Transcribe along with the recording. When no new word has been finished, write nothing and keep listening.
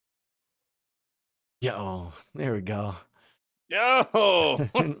Yo, there we go. Yo,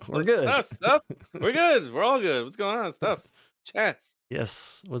 We're good. stuff. We're good. We're all good. What's going on? Stuff. Chat.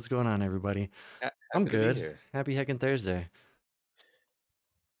 Yes. What's going on, everybody? I'm Happy to be good. here. Happy heckin' Thursday.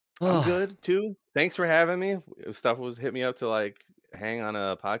 I'm Oh, good too. Thanks for having me. Stuff was hit me up to like hang on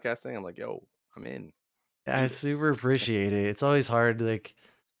a podcast thing. I'm like, yo, I'm in. Let's I do super this. appreciate it. It's always hard. Like,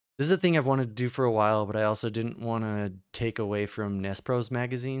 this is a thing I've wanted to do for a while, but I also didn't want to take away from Nespro's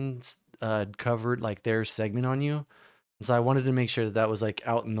magazines covered like their segment on you. And so I wanted to make sure that that was like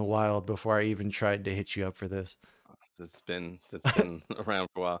out in the wild before I even tried to hit you up for this. It's been around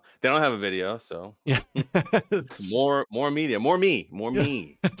for a while. They don't have a video, so Yeah. That's more media, more me, more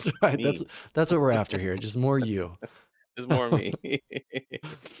me, that's right. That's me. that's what we're after here. Just more you. There's more me.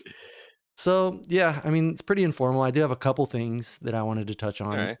 So yeah, I mean it's pretty informal. I do have a couple things that I wanted to touch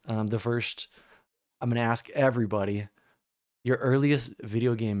All on. right. The first, I'm gonna ask everybody your earliest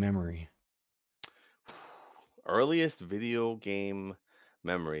video game memory. Earliest video game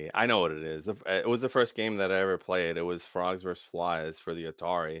memory. I know what it is. It was the first game that I ever played. It was Frogs vs. Flies for the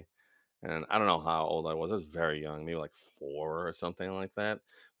Atari. And I don't know how old I was. I was very young, maybe like 4 or something like that.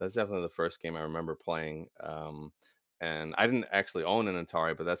 That's definitely the first game I remember playing. And I didn't actually own an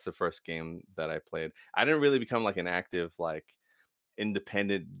Atari, but that's the first game that I played. I didn't really become like an active, like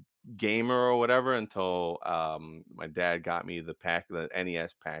independent gamer or whatever until my dad got me the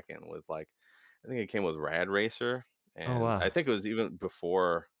NES pack in with like I think it came with Rad Racer, Oh and I wow. think it was even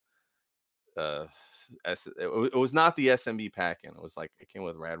before uh it was not the SMB pack in. It was like it came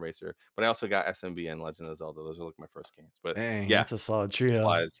with Rad Racer, but I also got SMB and Legend of Zelda. Those are like my first games. But Dang, yeah, that's a solid trio.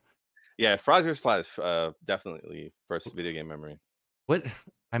 Flies. Yeah, Fries vs. Flies, definitely first video game memory. What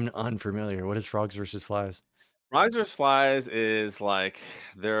I'm unfamiliar. What is frogs versus flies? Fries vs. Flies is like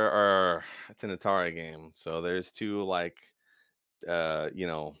there are it's an Atari game. So there's two like you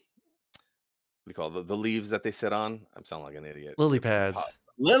know, what do you call it? The leaves that they sit on? I'm sounding like an idiot. Lily The pads.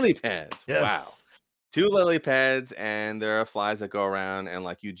 lily pads. Wow. Yes. 2 lily pads, and there are flies that go around, and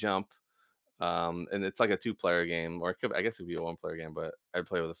like you jump. And it's like a two-player game, or I guess it would be a one-player game, but I'd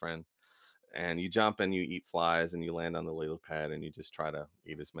play with a friend. And you jump and you eat flies, and you land on the lily pad, and you just try to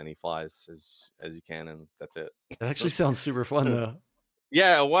eat as many flies as you can, and that's it. That actually sounds super fun though.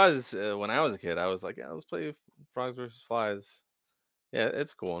 Yeah, it was when I was a kid. I was like, yeah, let's play frogs versus flies. Yeah,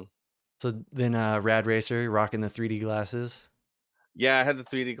 it's a cool one. So then Rad Racer rocking the 3D glasses. Yeah, I had the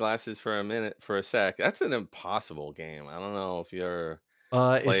 3D glasses for a minute, for a sec. That's an impossible game. I don't know if you ever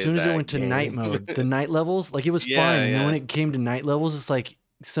As played soon as it that went to night game. mode, the night levels, like it was fine. Yeah, And then when yeah. it came to night levels, it's like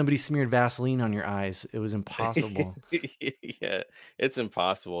somebody smeared Vaseline on your eyes. It was impossible. Yeah, it's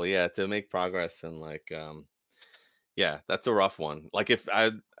impossible, yeah, to make progress and, like, yeah, that's a rough one. Like, if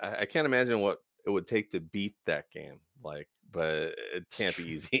I can't imagine what it would take to beat that game, like, but it It's can't be true.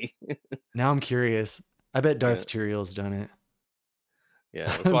 easy. Now I'm curious. I bet Yeah, Darth Turiel's done it.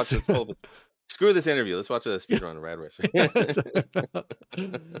 yeah, I'm let's sorry. pull the screw this interview, let's watch a speed run of Rad Racer.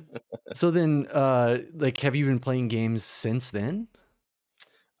 So then, like, have you been playing games since then?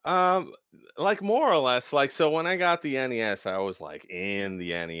 Um, like more or less, like so when I got the NES, I was like in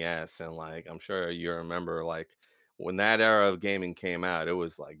the NES, and like I'm sure you remember, like when that era of gaming came out, it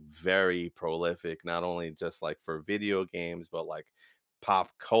was like very prolific, not only just like for video games, but like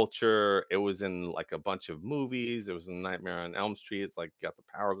pop culture. It was in like a bunch of movies. It was in Nightmare on Elm Street. It's like got the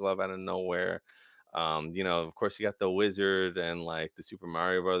Power Glove out of nowhere. Of course you got the Wizard and like the Super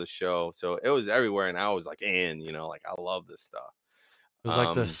Mario Brothers show. So it was everywhere, and I was like like I love this stuff. It was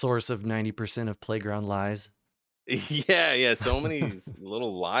like the Um, source of 90% of playground lies. Yeah, yeah, so many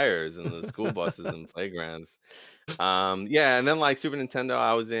little liars in the school buses and playgrounds. Yeah, and then like Super Nintendo,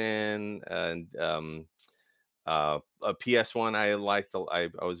 I was in, and a PS1, I liked. I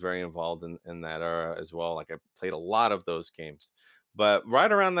was very involved in that era as well. Like I played a lot of those games, but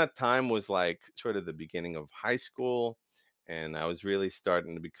right around that time was like sort of the beginning of high school, and I was really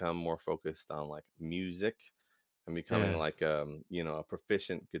starting to become more focused on like music and becoming Yeah. like a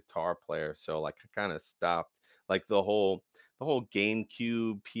proficient guitar player. So like I kind of stopped like the whole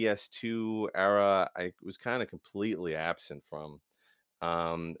GameCube PS2 era. I was kind of completely absent from.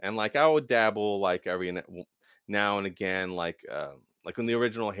 And like I would dabble like now and again, like when the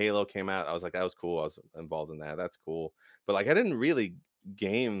original Halo came out, I was like, that was cool. I was involved in that. That's cool. But like I didn't really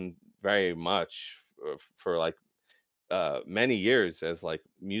game very much for like many years, as like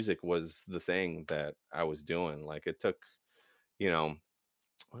music was the thing that I was doing. Like it took, you know,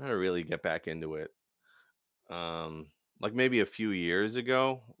 I gotta really get back into it. Like maybe a few years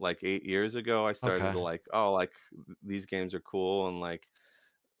ago, like 8 years ago, I started to Okay. like, oh, like these games are cool, and like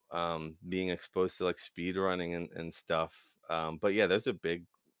being exposed to like speed running and stuff. But yeah, there's a big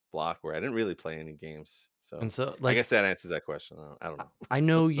block where I didn't really play any games. And So so, I like, guess that answers that question. I don't I know. I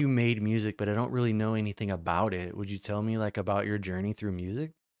know you made music, but I don't really know anything about it. Would you tell me, like, about your journey through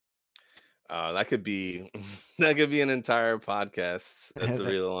music? That could be that could be an entire podcast. That's a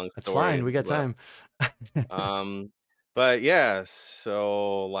really long That's fine, story, we got time. um, but yeah.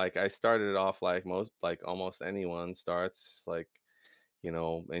 So like I started off like most, like almost anyone starts, like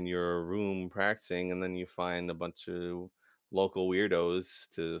in your room practicing, and then you find a bunch of local weirdos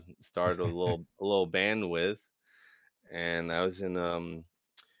to start a little band with. And I was in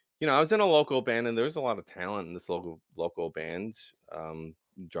a local band, and there was a lot of talent in this local band.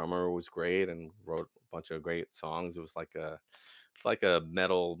 Drummer was great and wrote a bunch of great songs. It's like a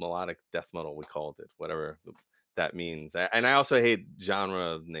metal, melodic death metal, we called it, whatever that means. And I also hate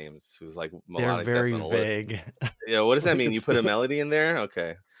genre names. It was like They're melodic death very metal. vague. What does that Like, mean? You it's put a the melody in there?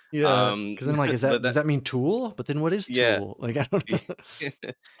 Okay. yeah, because then I'm like, But does that that mean Tool? But then what is yeah. Tool? Like, I don't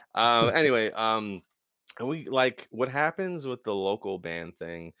know. Anyway, and we like what happens with the local band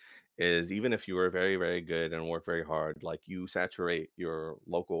thing is, even if you are very, very good and work very hard, like you saturate your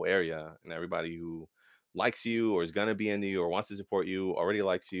local area, and everybody who likes you or is gonna be into you or wants to support you already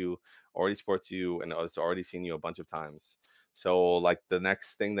likes you, already supports you, and has already seen you a bunch of times. So like the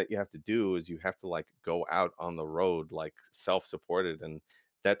next thing that you have to do is you have to like go out on the road, like self-supported, and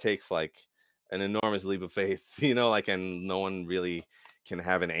that takes like an enormous leap of faith, like, and no one really can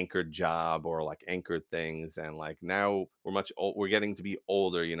have an anchored job or like anchored things. And like now we're getting to be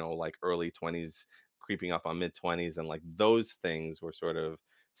older, like early 20s, creeping up on mid 20s, and like those things were sort of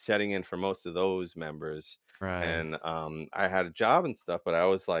setting in for most of those members. Right. And I had a job and stuff, but I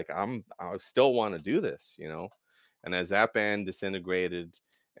was like, I still want to do this, and as that band disintegrated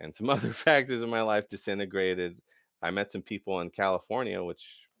and some other factors in my life disintegrated, I met some people in California,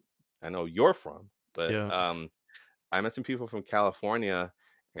 which I know you're from, but Yeah. I met some people from California,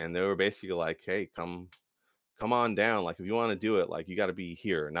 and they were basically like, "Hey, come on down. Like, if you want to do it, like you got to be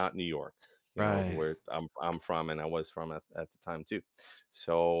here, not New York." Right. Where I'm from, and I was from at the time too.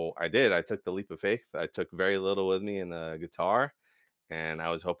 So I did. I took the leap of faith. I took very little with me in a guitar, and I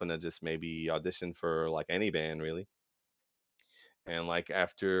was hoping to just maybe audition for like any band really. And like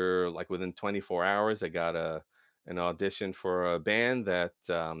after like within 24 hours, I got an audition for a band that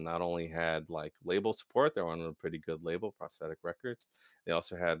not only had like label support, they were on a pretty good label, Prosthetic Records. They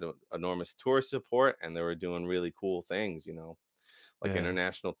also had enormous tour support, and they were doing really cool things, like Yeah.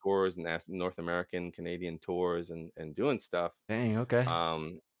 international tours and North American, Canadian tours, and doing stuff. Dang, okay.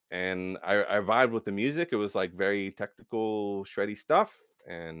 um and I vibed with the music. It was like very technical, shreddy stuff,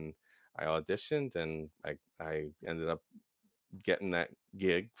 and I auditioned, and I ended up getting that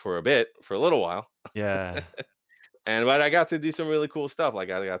gig for a little while. Yeah. And but I got to do some really cool stuff. Like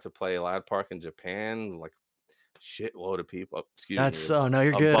I got to play Loud Park in Japan, like shitload of people. Excuse me, That's oh, no,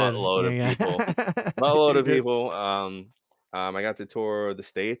 you're a good. buttload of Yeah, people, yeah. buttload You're of good. people. I got to tour the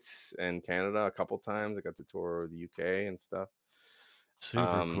States and Canada a couple times. I got to tour the UK and stuff. Super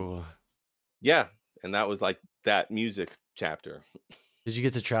Um, cool. yeah, and that was like that music chapter. Did you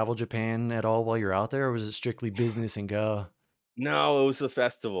get to travel Japan at all while you're out there, or was it strictly business and go? No, it was the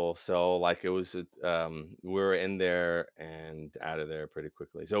festival. So like it was we were in there and out of there pretty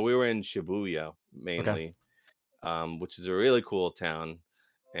quickly. So we were in Shibuya Okay. mainly, which is a really cool town,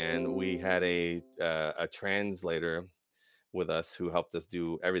 and we had a translator with us who helped us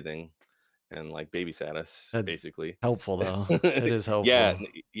do everything and like babysat us That's basically. helpful, though. It is Yeah, helpful.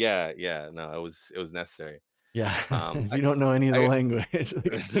 yeah. No, it was necessary. Yeah. Um, If you don't know any of the I, language,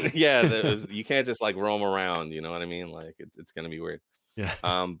 like yeah, that was, you can't just like roam around. You know what I mean? Like it's gonna be weird. yeah.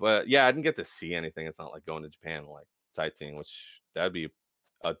 But yeah, I didn't get to see anything. It's not like going to Japan, like sightseeing, which that'd be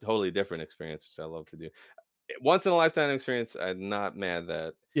a totally different experience, which I love to do. Once in a lifetime experience. I'm not mad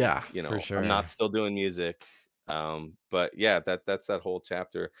that, Yeah, for I'm not sure. still doing music. But yeah, that's that whole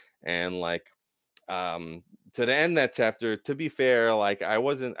chapter. And like, um, to end that chapter, to be fair, like I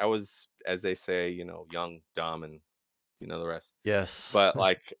was, as they say, young, dumb, and the rest. Yes. But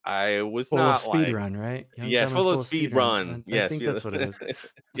like I was Full of not speed like, run, right? Young, yeah, dumb, and full of full of speed speed run. run. I Yes, think that's what it is.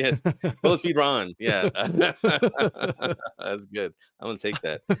 yes, full of speed run. Yeah, that's good. I'm gonna take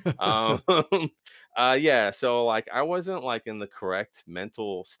that. Um, yeah. So like, I wasn't like in the correct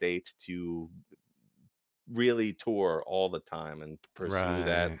mental state to really tour all the time and pursue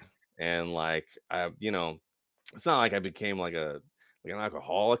that. Right. And like, it's not like I became like an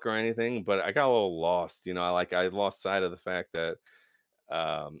alcoholic or anything, but I got a little lost. I lost sight of the fact that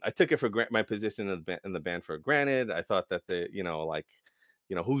I took it for my position in the band for granted. I thought that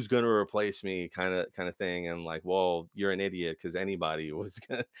who's gonna replace me, kind of thing. And like, well, you're an idiot, because anybody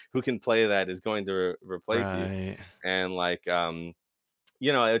who can play that is going to replace you. Right. And like,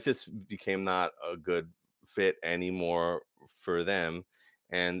 it just became not a good fit anymore for them.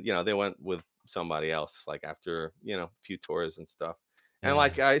 And, they went with somebody else, like, after, a few tours and stuff. And, Yeah.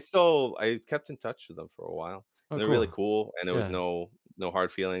 like, I kept in touch with them for a while. Oh, And they're really cool. cool, and there was Yeah. no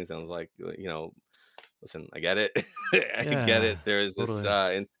hard feelings, and I was like, listen, I get it. I get Yeah. it.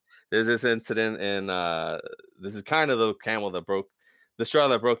 Totally. There's this incident in this is kind of the straw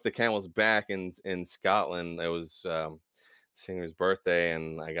that broke the camel's back in Scotland. It was singer's birthday,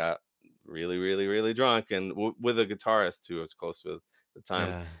 and I got really, really, really drunk, and with a guitarist who I was close with at the time,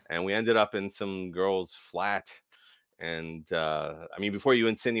 Yeah. and we ended up in some girl's flat. And I mean, before you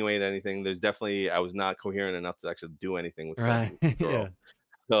insinuate anything, there's definitely I was not coherent enough to actually do anything with said Right. girl. Yeah.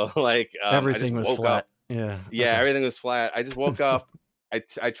 So like, I just Everything was woke up. flat. Yeah. Yeah, Okay. everything was flat. I just woke up. I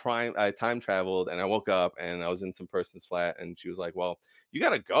time traveled, and I woke up, and I was in some person's flat, and she was like, "Well, you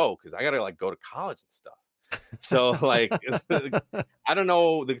gotta go because I gotta like go to college and stuff." So like, I don't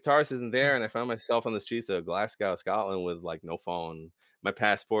know, the guitarist isn't there, and I found myself on the streets of Glasgow, Scotland, with like no phone. My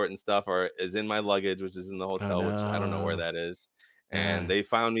passport and stuff is in my luggage, which is in the Oh, hotel, which I don't know where no. that is. And Yeah. they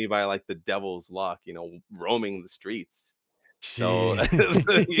found me by like the devil's luck, roaming the streets. So yeah,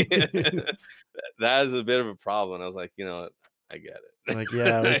 Jeez. that is a bit of a problem. I was like, I get it. Like,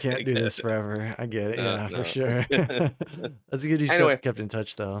 yeah, we I can't do get this it. forever. I get it. No, Yeah, for no. sure. That's good you still Anyway, kept in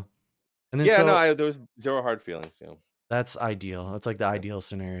touch though. And then yeah, no, so there was zero hard feelings. that's ideal. That's like the Yeah, ideal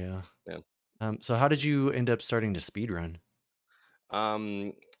scenario. yeah. So how did you end up starting to speedrun?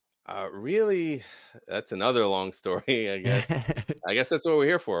 Um, really, that's another long story, I guess. It I guess that's what we're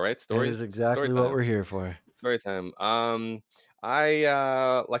here for, right? is Stories, story exactly what time, we're here for. story time.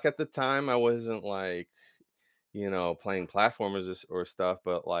 I like at the time I wasn't like playing platformers or stuff,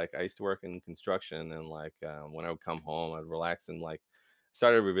 but like I used to work in construction, and like when I would come home, I'd relax and like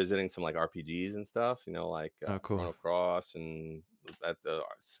started revisiting some like RPGs and stuff, like Oh, cool. Chrono Cross, and at the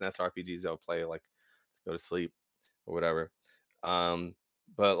SNES RPGs I would play like to go to sleep or whatever. Um,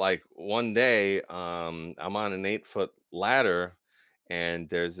 but like one day, I'm on an 8-foot ladder, and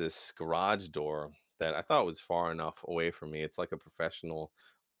there's this garage door that I thought was far enough away from me. It's like a professional,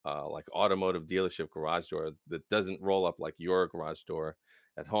 like automotive dealership garage door that doesn't roll up like your garage door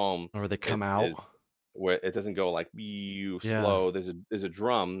at home. Or they It come is out? where it doesn't go like you Yeah. slow. There's a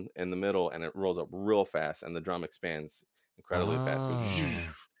drum in the middle, and it rolls up real fast, and the drum expands incredibly fast.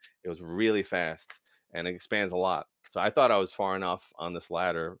 Oh. It was really fast, and it expands a lot. So I thought I was far enough on this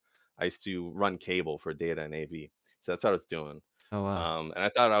ladder. I used to run cable for data and AV, so that's what I was doing. Oh, wow. And I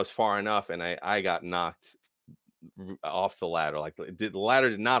thought I was far enough, and I got knocked off the ladder. Like the ladder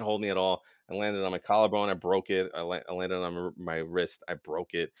did not hold me at all. I landed on my collarbone. I broke it. I landed on my wrist. I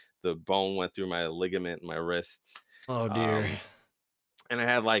broke it. The bone went through my ligament in my wrist. Oh, dear. Um, and I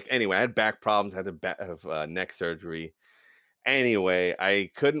had like anyway, I had back problems. I had to have neck surgery. Anyway,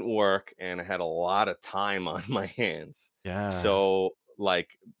 I couldn't work, and I had a lot of time on my hands. Yeah. So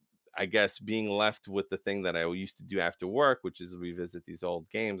like, I guess being left with the thing that I used to do after work, which is revisit these old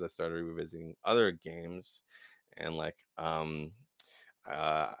games, I started revisiting other games, and like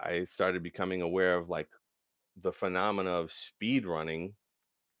I started becoming aware of like the phenomena of speed running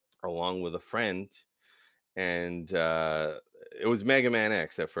along with a friend. And it was Mega Man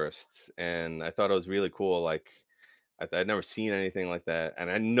X at first, and I thought it was really cool. Like I'd never seen anything like that, and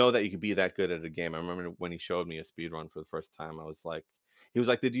I know that you could be that good at a game. I remember when he showed me a speed run for the first time. I was like, he was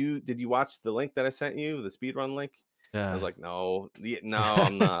like, "Did you watch the link that I sent you, the speed run link?" I was Yeah. like, "No, no,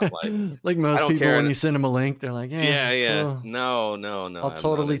 I'm not. Like, Like I most don't people, care." when And you send them a link, they're like, "Yeah, yeah, yeah, cool. no, no, no, I'll I'm not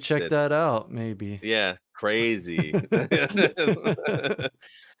totally check interested. that out, maybe." Yeah, crazy.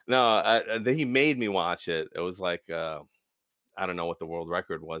 No, he made me watch it. It was like, I don't know what the world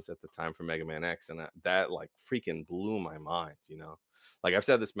record was at the time for Mega Man X, and that like freaking blew my mind. Like I've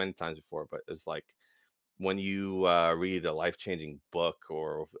said this many times before, but it's like when you read a life changing book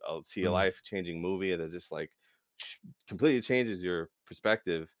or see a Mm, life changing movie that just like completely changes your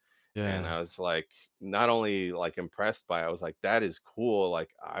perspective. And yeah, I was like, not only like impressed by it, I was like, that is cool.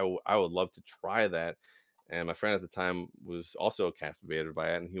 Like I would love to try that. And my friend at the time was also captivated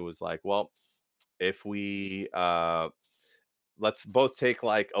by it, and he was like, well, if we let's both take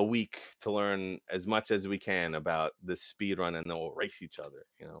like a week to learn as much as we can about this speed run, and then we'll race each other.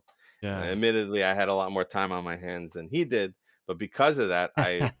 And yeah. admittedly, I had a lot more time on my hands than he did, but because of that,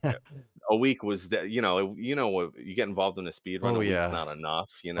 a week was that, what you get involved in a speed run, Oh, a week's yeah. not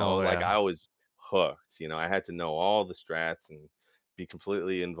enough. Oh, Like yeah. I was hooked. I had to know all the strats and be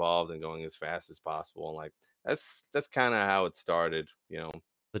completely involved in going as fast as possible. And like that's kind of how it started.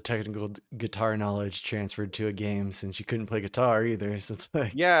 the technical guitar knowledge transferred to a game since you couldn't play guitar either. So it's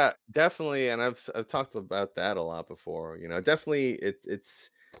like, Yeah, definitely, and I've talked about that a lot before, definitely it's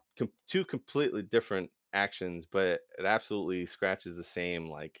two completely different actions, but it absolutely scratches the same,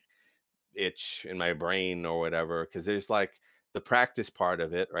 like, itch in my brain or whatever. Because there's, like, the practice part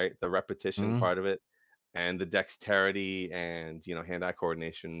of it, right? The repetition mm, part of it, and the dexterity and, hand-eye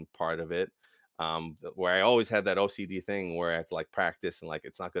coordination part of it, where I always had that OCD thing where I had to, like, practice and, like,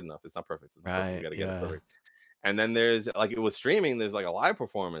 it's not good enough, it's not perfect, it's not perfect, we right, gotta get it yeah, perfect. And then there's, like, with streaming, there's, like, a live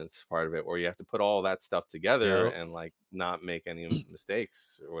performance part of it where you have to put all that stuff together yep. and, like, not make any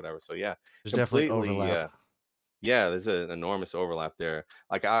mistakes or whatever. So, yeah, There's definitely completely, overlap. yeah, there's an enormous overlap there.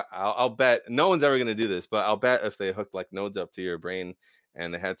 Like, I'll bet no one's ever gonna do this, but I'll bet if they hooked, like, nodes up to your brain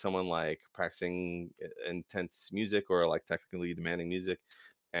and they had someone, like, practicing intense music or, like, technically demanding music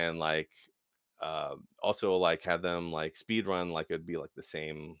and, like, also, like, had them, like, speed run, like, it'd be, like, the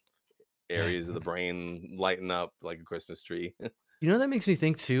same areas of the brain lighten up like a Christmas tree. You know, that makes me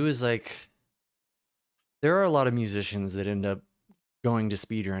think too is like there are a lot of musicians that end up going to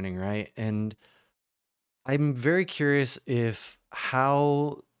speedrunning, right? And I'm very curious if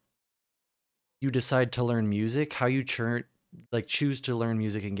how you decide to learn music, how you like choose to learn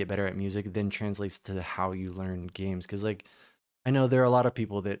music and get better at music, then translates to how you learn games. Because like I know there are a lot of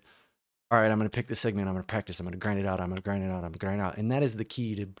people that, all right, I'm going to pick this segment, I'm going to practice, I'm going to grind it out, I'm going to grind it out, I'm going to grind it out, and that is the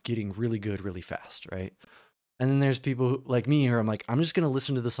key to getting really good really fast, right? And then there's people like me who I'm like, I'm just going to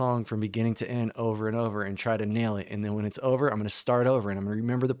listen to the song from beginning to end over and over and try to nail it. And then when it's over, I'm going to start over and I'm going to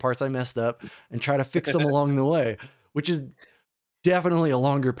remember the parts I messed up and try to fix them along the way, which is definitely a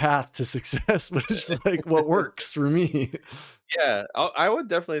longer path to success, but it's like what works for me. Yeah, I would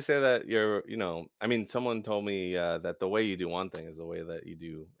definitely say that I mean, someone told me that the way you do one thing is the way that you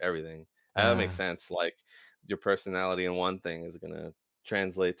do everything. That makes Yeah, sense. Like, your personality in one thing is gonna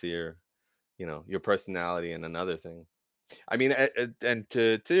translate to your personality in another thing. I mean, and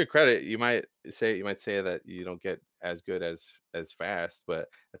to your credit, you might say that you don't get as good as fast, but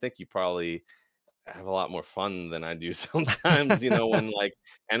I think you probably have a lot more fun than I do sometimes, when, like,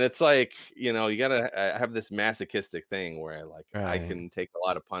 and it's like, you gotta have this masochistic thing where, like, I right, can take a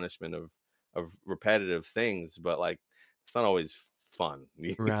lot of punishment of repetitive things, but, like, it's not always fun,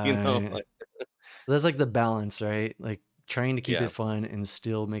 right. like, That's like the balance, right? Like trying to keep it yeah, fun and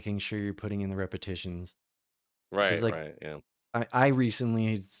still making sure you're putting in the repetitions. Because right, like right, yeah, I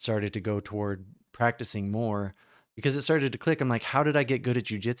recently started to go toward practicing more because it started to click. I'm like, how did I get good at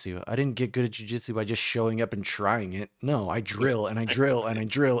jujitsu? I didn't get good at jujitsu by just showing up and trying it. No, I drill and I drill and I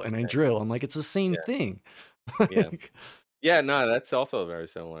drill and I drill. I'm like, it's the same yeah, thing. yeah, Like, yeah. No, that's also very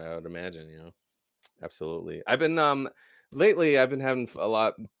similar. I would imagine. Absolutely. Lately. I've been having a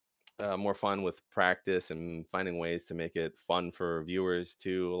lot more fun with practice and finding ways to make it fun for viewers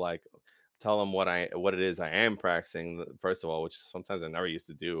to, like, tell them what it is I am practicing, first of all, which sometimes I never used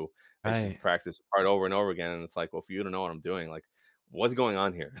to do. I used to right. practice a part over and over again, and it's like, well, for you to know what I'm doing, like, what's going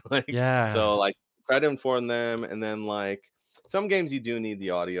on here? Like, Yeah. so, like, try to inform them, and then, like, some games you do need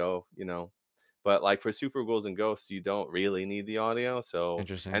the audio, but, like, for Super Ghouls and Ghosts, you don't really need the audio. So,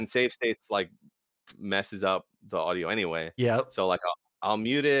 Interesting. and save states, like, messes up the audio anyway. Yep. So, like, I'll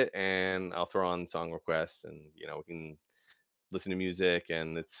mute it and I'll throw on song requests, and we can listen to music,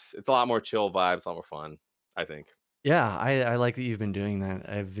 and it's a lot more chill vibes, a lot more fun, I think. Yeah, I like that you've been doing that.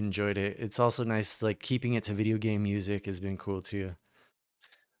 I've enjoyed it. It's also nice, like keeping it to video game music has been cool too.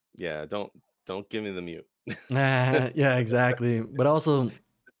 Yeah, don't give me the mute. Yeah, exactly. But also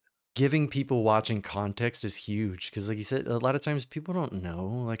giving people watching context is huge because, like you said, a lot of times people don't know.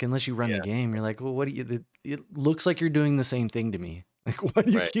 Like, unless you run the Yeah, game, you're like, well, what do you, it looks like you're doing the same thing to me. Like, why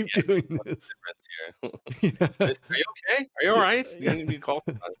do you right. keep Yeah, doing what's this? the difference here? Yeah. Are you okay? Are you all Yeah. right? You Yeah. need to call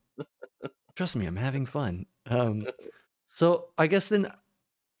somebody. Trust me, I'm having fun. So I guess then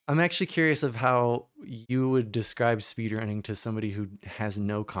I'm actually curious of how you would describe speedrunning to somebody who has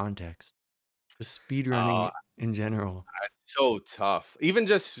no context. Just Oh, speedrunning in general. it's so tough. Even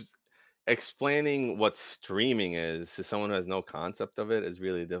just explaining what streaming is to someone who has no concept of it is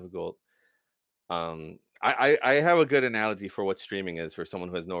really difficult. I have a good analogy for what streaming is for someone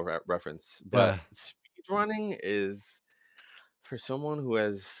who has no reference, but Yeah. speedrunning is for someone who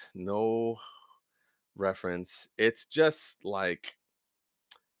has no reference. It's just like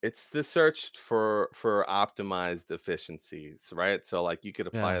it's the search for optimized efficiencies, right? So, like, you could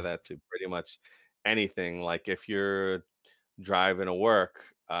apply Yeah. that to pretty much anything. Like, if you're driving to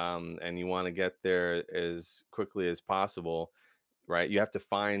work, and you want to get there as quickly as possible, right? You have to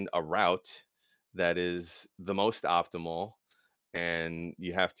find a route that is the most optimal, and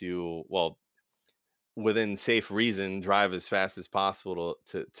you have to, well, within safe reason, drive as fast as possible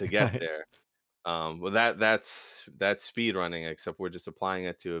to get Right. there. Well, that's speed running, except we're just applying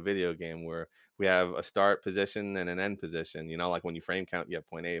it to a video game where we have a start position and an end position. You know, like when you frame count, you have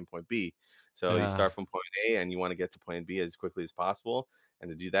point A and point B. So you Yeah. start from point A and you want to get to point B as quickly as possible. And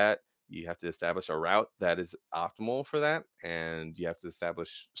to do that, you have to establish a route that is optimal for that, and you have to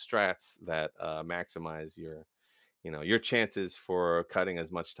establish strats that maximize your chances for cutting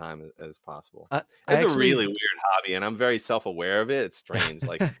as much time as possible. I It's a really actually weird hobby, and I'm very self-aware of it. It's strange.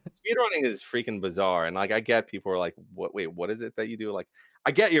 Like speedrunning is freaking bizarre, and like I get people are like, "What? Wait, what is it that you do?" Like,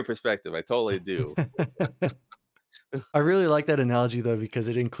 I get your perspective. I totally do. I really like that analogy though because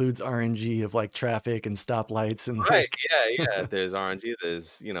it includes RNG of like traffic and stoplights and Right? like Yeah, yeah. There's RNG.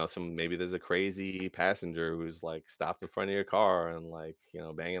 There's some maybe there's a crazy passenger who's like stopped in front of your car and like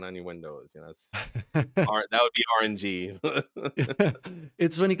banging on your windows. That would be RNG.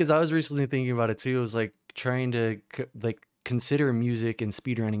 It's funny because I was recently thinking about it too. I was like trying to like consider music and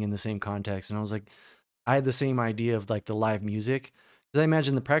speedrunning in the same context, and I was like, I had the same idea of like the live music because I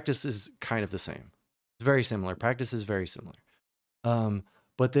imagine the practice is kind of the same. It's very similar. Practice is very similar. Um,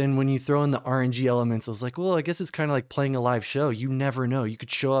 but then when you throw in the RNG elements, I was like, well, I guess it's kind of like playing a live show. You never know. You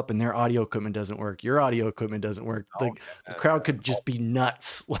could show up and their audio equipment doesn't work. Your audio equipment doesn't work. Oh The yeah, crowd yeah. could just be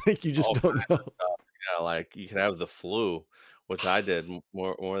nuts. Like you just All don't kinds of know. stuff. Yeah, like you could have the flu, which I did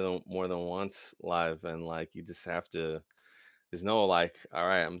more than once live, and like you just have to. There's no like, all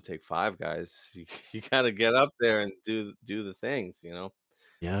right, I'm gonna take five guys. You gotta get up there and do the things. Yep,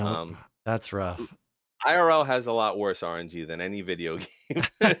 Um, that's rough. IRL has a lot worse RNG than any video game.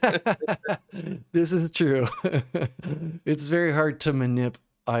 This is true. It's very hard to manip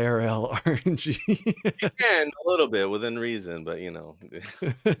IRL RNG. You can a little bit within reason, but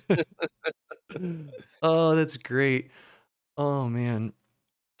Oh, that's great. Oh man.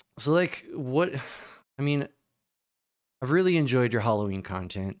 So like what I mean, I've really enjoyed your Halloween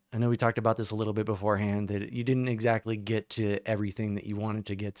content. I know we talked about this a little bit beforehand that you didn't exactly get to everything that you wanted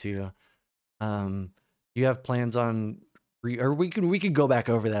to get to. Do you have plans on or we could go back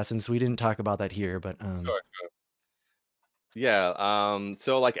over that since we didn't talk about that here, but Sure. Yeah,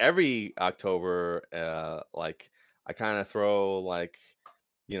 so, like, every October, like, I kinda throw, like,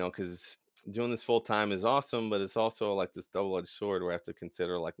 because doing this full time is awesome, but it's also, like, this double-edged sword where I have to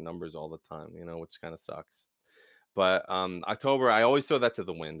consider, like, numbers all the time, which kinda sucks. But, October, I always throw that to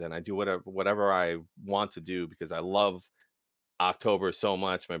the wind, and I do whatever I want to do because I love October so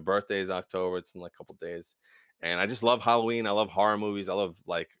much. My birthday is October, it's in, like, a couple days, and I just love Halloween, I love horror movies, I love,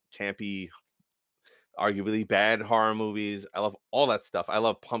 like, campy arguably bad horror movies. I love all that stuff. I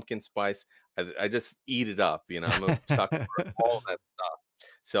love pumpkin spice. I just eat it up. I'm a sucker for all that stuff.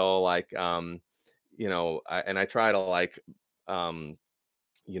 So like, I try to like, um,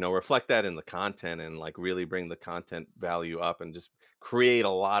 reflect that in the content and like really bring the content value up and just create a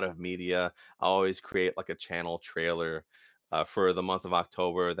lot of media. I always create like a channel trailer for the month of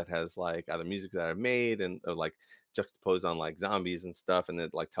October that has like either music that I've made and or, like juxtaposed on like zombies and stuff, and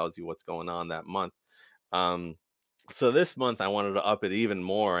it like tells you what's going on that month. um, so this month I wanted to up it even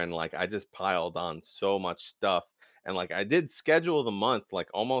more, and like I just piled on so much stuff, and like I did schedule the month like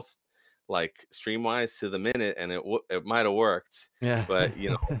almost like streamwise to the minute, and it might have worked, yeah. but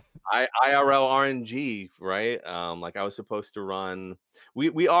IRL RNG, right? Like I was supposed to run.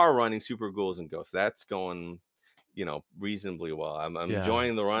 We are running Super Ghouls and Ghosts. That's going reasonably well. I'm Yeah.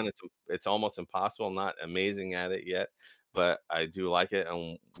 enjoying the run. It's almost impossible. I'm not amazing at it yet, but I do like it,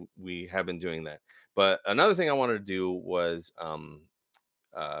 and we have been doing that. But another thing I wanted to do was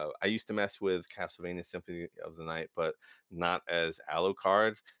I used to mess with Castlevania Symphony of the Night, but not as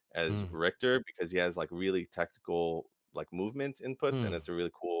Alucard, as Mm, Richter, because he has like really technical like movement inputs, and mm. it's a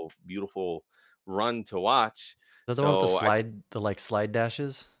really cool, beautiful run to watch. Is that the one with So the like slide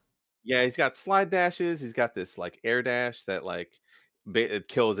dashes? yeah, he's got slide dashes. He's got this like air dash that like it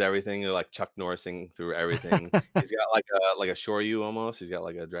kills everything. You're like Chuck Norrising through everything. He's got like a Shoryu almost. He's got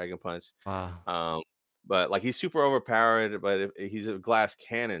like a dragon punch. Wow. Um, but like he's super overpowered. But he's a glass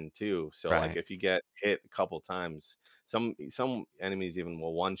cannon too. So like Right. if you get hit a couple times, some enemies even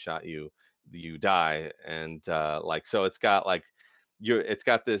will one shot you. You die, and like so it's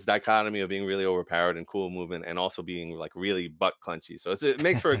got this dichotomy of being really overpowered and cool movement and also being like really butt clenchy. So it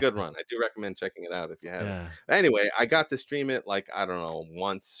makes for a good run. I do recommend checking it out if you haven't. Yeah. Anyway, I got to stream it like I don't know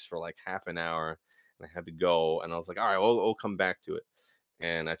once for like half an hour, and I had to go, and I was like, all right, we'll come back to it.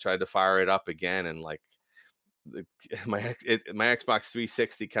 And I tried to fire it up again, and like my Xbox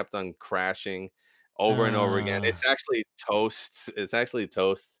 360 kept on crashing. over and over again. Uh, It's actually toast. It's actually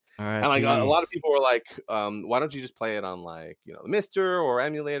toast. And like a RIP. lot of people were like, why don't you just play it on like, the Mister or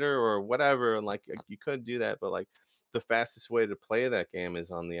emulator or whatever? And like you could do that, but like the fastest way to play that game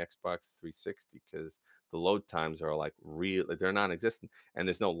is on the Xbox 360 because the load times are like real, like, they're non-existent and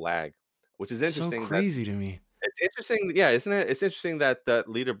there's no lag, which is So interesting that crazy to me. it's interesting, yeah, isn't it? It's interesting that that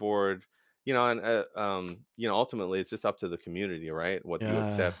leaderboard, and ultimately it's just up to the community, right? What you Yeah.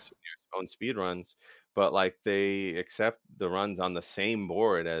 accept your own speed runs, but like they accept the runs on the same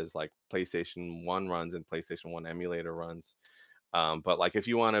board as like PlayStation 1 runs and PlayStation 1 emulator runs. But like if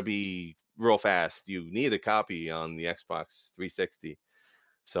you want to be real fast, you need a copy on the Xbox 360.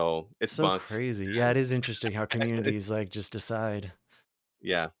 So it's So bunked. crazy. Yeah, it is interesting how communities like just decide.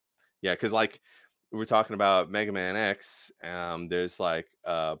 Yeah. Yeah, because like we were talking about Mega Man X, there's like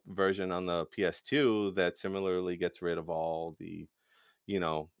a version on the PS2 that similarly gets rid of all the, you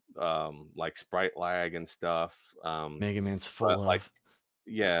know, like sprite lag and stuff. Mega Man's But full like, of.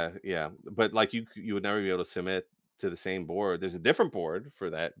 yeah, yeah. But like you would never be able to submit to the same board. There's a different board for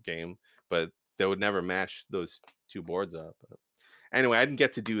that game, but they would never match those two boards up. Anyway, I didn't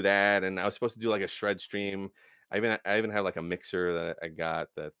get to do that, and I was supposed to do like a shred stream. I even had like a mixer that I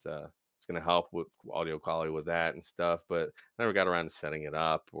got that is going to help with audio quality with that and stuff, but I never got around to setting it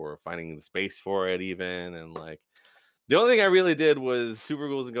up or finding the space for it even. And like the only thing I really did was Super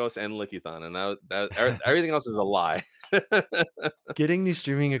Ghouls and Ghosts and Lickython, and everything else is a lie. Getting new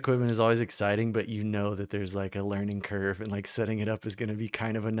streaming equipment is always exciting, but you know that there's like a learning curve and like setting it up is going to be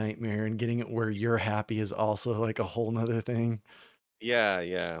kind of a nightmare and getting it where you're happy is also like a whole nother thing. Yeah,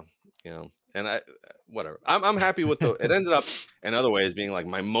 yeah, and whatever. I'm happy with the. It ended up in other ways being like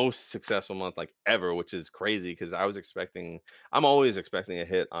my most successful month like ever, which is crazy because I was expecting. I'm always expecting a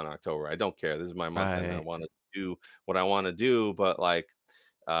hit on October. I don't care. This is my month, and I Right. want to do what I want to do. But like,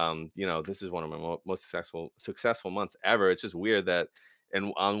 this is one of my most successful months ever. It's just weird that,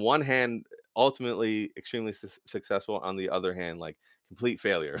 and on one hand, ultimately extremely successful. On the other hand, like complete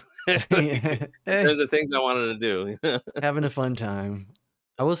failure. Like, Yeah. Hey, there's the things I wanted to do. having a fun time.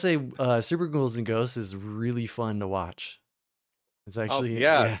 I will say Super Ghouls and Ghosts is really fun to watch. It's Oh, actually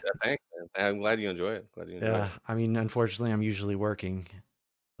yeah, yeah. thanks, man. I'm glad you enjoy it. Glad you enjoy Yeah, it. I mean, unfortunately, I'm usually working.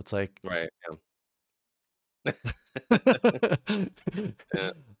 It's like Right, yeah.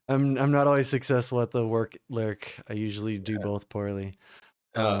 Yeah, I'm not always successful at the work lyric. I usually do both poorly.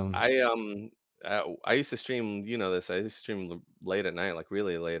 uh, Um, I, um, I used to stream, this, I used to stream late at night, like,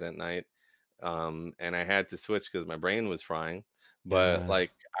 really late at night, and I had to switch because my brain was frying, but, yeah,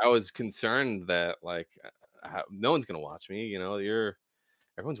 like, I was concerned that, like, how no one's gonna watch me,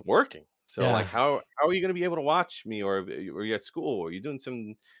 everyone's working. So like yeah, how are you going to be able to watch me or you at school or you doing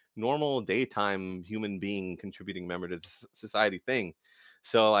some normal daytime human being contributing member to society thing.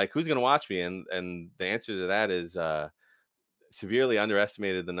 So like who's going to watch me and the answer to that is severely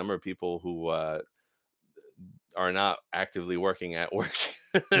underestimated the number of people who are not actively working at work.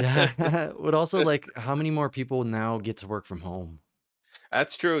 yeah. But also, like, how many more people now get to work from home?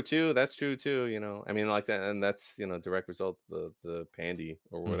 That's true too. That's true too, I mean like that and that's, direct result of the pandy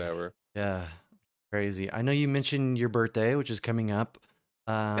or Mm, whatever. yeah, crazy. I know you mentioned your birthday, which is coming up.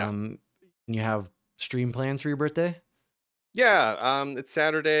 Yeah. And you have stream plans for your birthday? Yeah, it's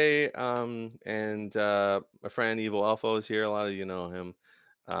Saturday, and my friend Evil Elfo is here. A lot of you know him.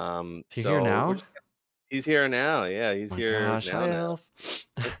 Is he here now? He's here now. Yeah, he's My here gosh, now. hi Elf.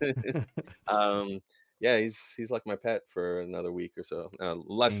 Um, yeah, he's like my pet for another week or so.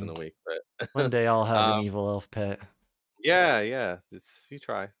 Less than a Dang. week, but One day I'll have an um, evil elf pet. yeah, yeah. If you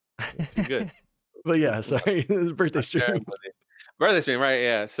try, if you're good, But yeah, no, sorry, birthday not stream. sharing, buddy. Birthday stream, right?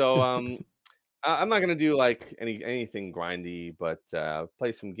 Yeah. So I'm not gonna do like anything grindy, but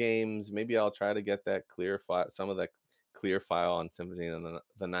play some games. Maybe I'll try to get that clear file, some of that clear file on Symphony and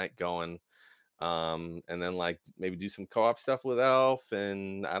the night going. And then like maybe do some co-op stuff with Elf,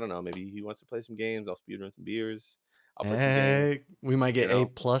 and I don't know, maybe he wants to play some games. I'll speedrun some beers. I'll play some games. Hey, we might You get A know,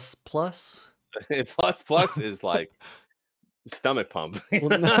 plus plus. plus is like stomach pump.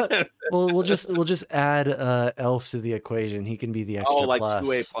 Well, not we'll just add elf to the equation. He can be the Oh, extra like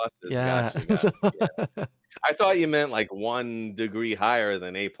 2 A plus. pluses. Yeah. Gotcha, So gotcha. Yeah. I thought you meant like 1 degree higher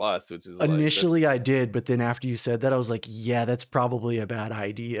than A plus, which is like initially that's I did, but then after you said that, I was like, yeah, that's probably a bad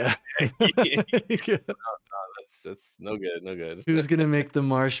idea. that's no good, no good. Who's gonna make the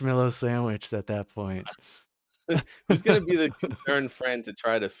marshmallow sandwich at that point? Who's gonna be the concerned friend to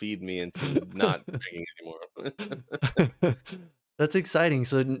try to feed me into not drinking anymore? That's exciting.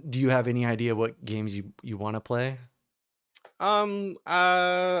 So, do you have any idea what games you want to play?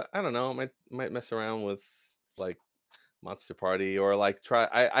 I don't know. Might mess around with like Monster Party or like try.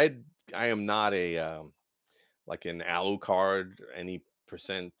 I am not a like an Alucard any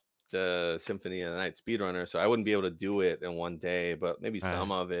percent Symphony of the Night speedrunner, so I wouldn't be able to do it in one day, but maybe some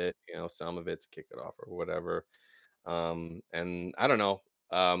Right. of it, some of it to kick it off or whatever. And I don't know.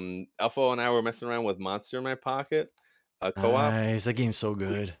 Elfo and I were messing around with Monster in My Pocket, a co-op. Nice. That game's so We,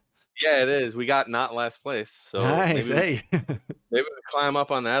 good. yeah, it is. We got not last place, so Nice. Hey. maybe we climb up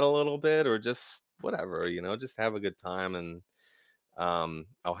on that a little bit, or just whatever, just have a good time. And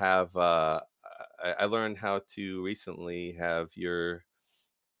I'll have. I learned how to recently have your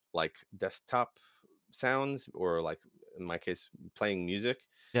like desktop sounds, or like in my case playing music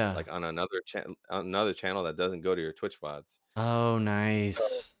Yeah. like on another channel that doesn't go to your Twitch VODs. Oh, So,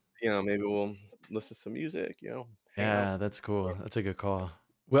 nice. maybe we'll listen to some music, hang out. Yeah, that's cool. That's a good call.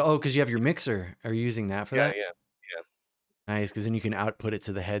 Well, oh, because you have your mixer. Are you using that for Yeah, that? yeah, yeah. Nice, because then you can output it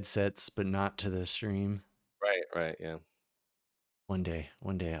to the headsets, but not to the stream. Right, right, yeah. One day,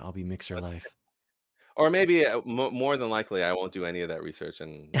 I'll be mixer But life. or maybe more than likely I won't do any of that research,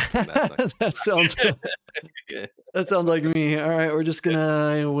 and that's not That sounds yeah. that sounds like me. All right, we're just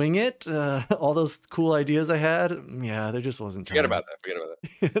gonna wing it. All those cool ideas I had, yeah, there just wasn't Forget time. about that, forget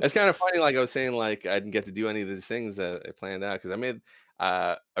about that. It's kinda funny, like I was saying, like, I didn't get to do any of these things that I planned out because I made,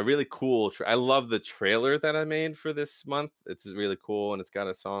 a really cool I love the trailer that I made for this month. It's really cool, and it's got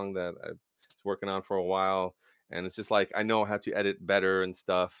a song that I was working on for a while, and it's just, like, I know how to edit better and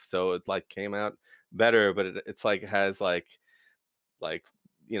stuff, so it, like, came out better, but it's, like, has, like,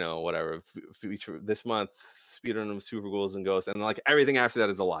 whatever, feature this month, speedrun of Super Ghouls and Ghosts, and, like, everything after that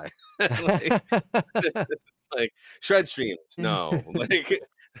is a lie. Like it's like shred streams, no. Like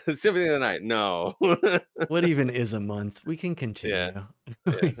Symphony of the Night, no. What even is a month? We can Yeah, continue.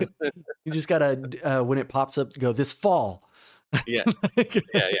 yeah, You just gotta when it pops up, go this fall. yeah, Like-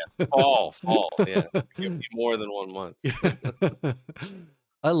 yeah, yeah. Fall, yeah. Give me more than 1 month.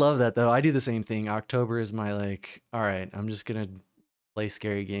 I love that though. I do the same thing. October is my like, all right, I'm just gonna play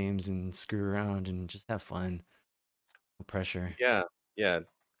scary games and screw around and just have fun. No pressure. Yeah, yeah.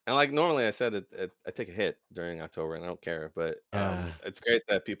 And like normally I said I take a hit during October and I don't care, but Yeah. it's great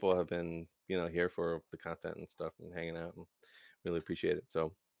that people have been, here for the content and stuff and hanging out, and really appreciate it.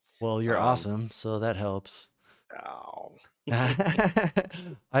 So, Well, you're um awesome, so that helps. oh,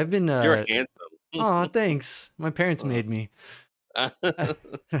 I've been you're handsome. oh, thanks. My parents Uh, made me. they're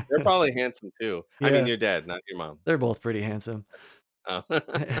probably handsome too. I mean, Yeah, your dad, not your mom. they're both pretty handsome. Oh.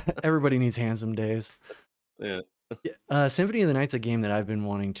 Everybody needs handsome days. Yeah. Yeah, Symphony of the Night's a game that I've been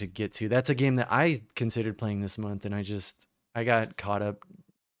wanting to get to. That's a game that I considered playing this month, and I got caught up.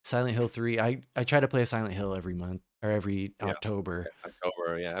 Silent Hill 3. I try to play a Silent Hill every month or every Yeah. October.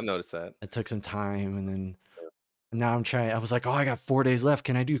 October, yeah, I've noticed that. I took some time, and then now I'm trying. I was like, oh, I got 4 days left.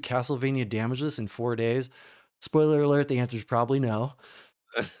 Can I do Castlevania Damageless in 4 days? Spoiler alert: the answer is probably no.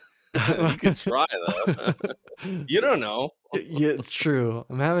 You could try though. You don't know. Yeah, it's true.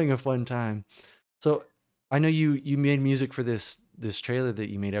 I'm having a fun time. So I know you made music for this trailer that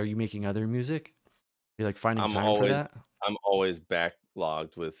you made. Are you making other music? You like finding I'm time for always that? I'm always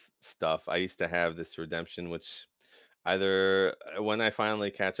backlogged with stuff. I used to have this redemption, which either when I finally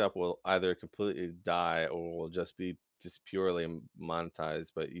catch up will either completely die or will just purely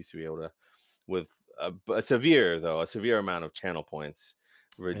monetized, but it used to be able to with a severe amount of channel points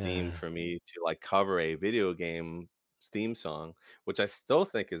redeemed Yeah. for me to like cover a video game theme song, which I still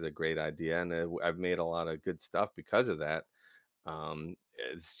think is a great idea, and I've made a lot of good stuff because of that.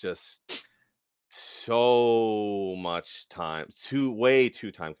 It's just so much time, way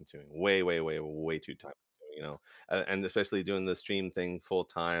too time consuming, way too time consuming, and especially doing the stream thing full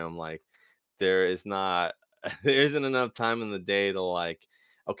time, like there is not there isn't enough time in the day to like,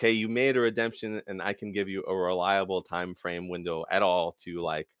 okay, you made a redemption and I can give you a reliable time frame window at all to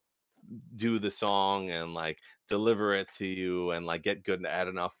like do the song and like deliver it to you and like get good at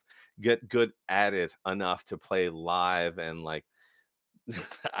it enough to play live. And like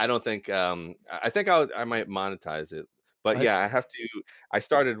I don't think I think I might monetize it. But I yeah, I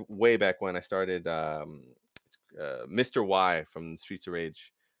started way back when I started Mr. Y from Streets of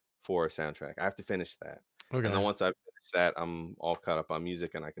Rage 4 soundtrack. I have to finish that. And then okay. once I finish that, I'm all caught up on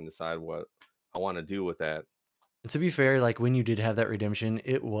music and I can decide what I want to do with that. And to be fair, like when you did have that redemption,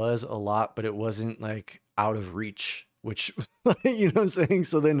 it was a lot, but it wasn't like out of reach, which you know what I'm saying?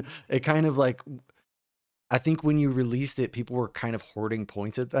 So then it kind of like I think when you released it, people were kind of hoarding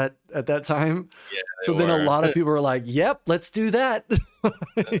points at that time. Yeah, they So then a were. lot of people were like, "Yep, let's do that."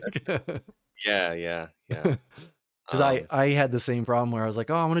 Yeah, yeah, yeah. Because I had the same problem where I was like,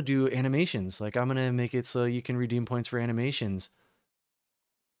 "Oh, I want to do animations. Like I'm gonna make it so you can redeem points for animations."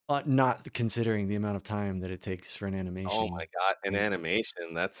 Not considering the amount of time that it takes for an Oh my animation. god, an Like,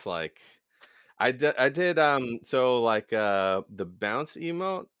 animation, that's like I did, so, like, the bounce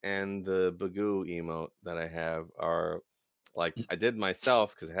emote and the Bagoo emote that I have are like, I did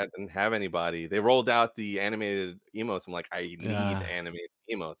myself because didn't have anybody. They rolled out the animated emotes. I'm like, "I need yeah. animated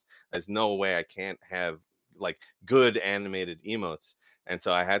emotes. There's no way I can't have, like, good animated emotes." And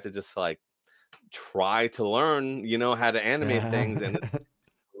so I had to just, like, try to learn, how to animate things, and Yeah. it's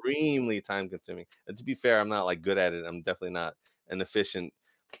extremely time consuming. And to be fair, I'm not, like, good at it. I'm definitely not an efficient,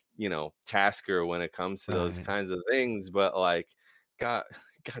 tasker when it comes to those Right. kinds of things, but, like, god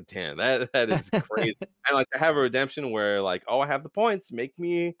god damn, that is crazy. And, like, to have a redemption where, like, "Oh, I have the points, make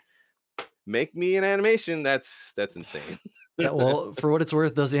me an animation," that's insane. Yeah, well, for what it's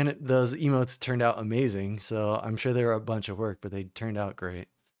worth, those emotes turned out amazing, so I'm sure they were a bunch of work, but they turned out great.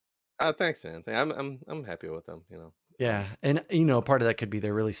 Oh, thanks, man. I'm happy with them. Yeah, and, part of that could be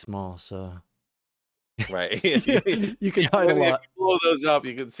they're really small, so Right. yeah, you can hide a If you lot. blow those up,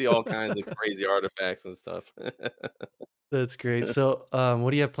 you can see all kinds of crazy artifacts and stuff. That's great. So,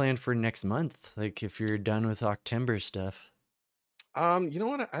 what do you have planned for next month? Like, if you're done with October stuff? You know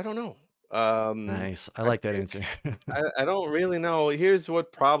what? I don't know. Nice. I I like that think answer. I don't really know. Here's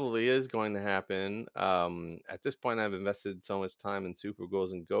what probably is going to happen. At this point, I've invested so much time in Super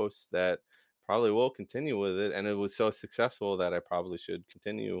Ghouls and Ghosts that probably will continue with it, and it was so successful that I probably should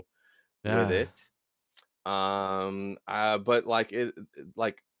continue with Yeah, it. But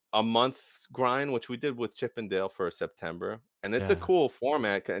like a month's grind, which we did with Chip and Dale for September, and it's a yeah, cool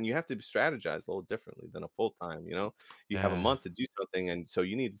format, and you have to strategize a little differently than a full time. You have a yeah, month to do something, and so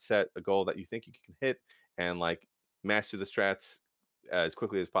you need to set a goal that you think you can hit, and like master the strats as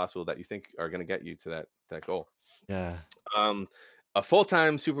quickly as possible that you think are going to get you to that goal. yeah, Um, a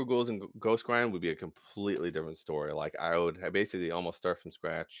full-time Super Ghouls and Ghost grind would be a completely different story. Like I basically almost start from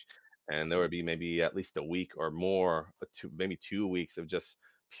scratch, and there would be maybe at least a week or more, maybe 2 weeks of just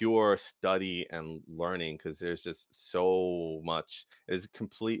pure study and learning because there's just so much. It's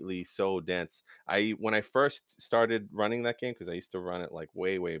completely so dense. I When I first started running that game, because I used to run it like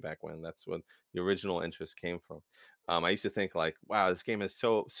way, way back when. That's when the original interest came from. I used to think like, wow, this game is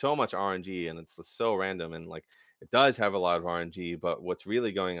so much RNG and it's just so random and like it does have a lot of RNG, but what's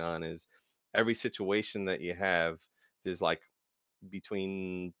really going on is every situation that you have, there's like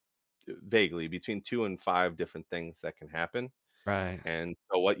between vaguely between 2 and 5 different things that can happen. right. And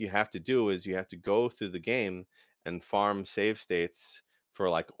so what you have to do is you have to go through the game and farm save states for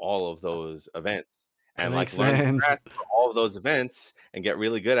like all of those events That and like makes learn the sense. strats for all of those events and get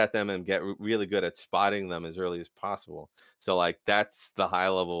really good at them and get really good at spotting them as early as possible. So like that's the high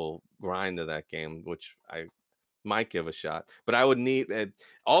level grind of that game, which I might give a shot. But I would need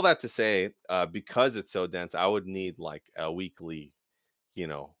all that to say, because it's so dense, I would need like a weekly,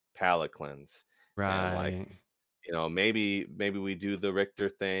 palate cleanse and like Right, maybe we do the Richter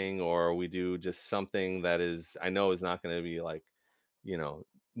thing or we do just something that is I know is not going to be like, you know,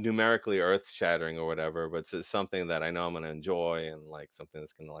 numerically earth shattering or whatever, but it's just something that I know I'm going to enjoy and like something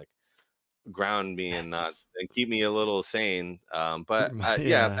that's going to like ground me and not yes. and keep me a little sane. But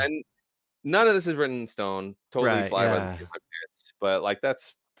yeah, Yeah, and none of this is written in stone. Totally right, fly by the yeah. seat of my pants. But like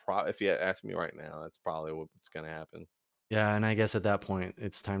that's if you ask me right now, that's probably what's going to happen. Yeah, and I guess at that point,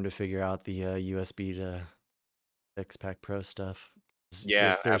 it's time to figure out the, USB to X-Pack Pro stuff. 'Cause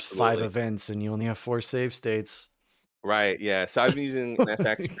Yeah, if there's 5 absolutely. events and you only have 4 save states. Right, yeah, so I've been using an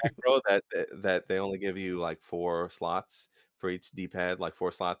FX Pack Pro that they only give you, like, 4 slots for each D-pad, like,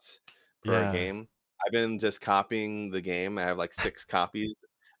 4 slots per Yeah, game. I've been just copying the game. I have, like, 6 copies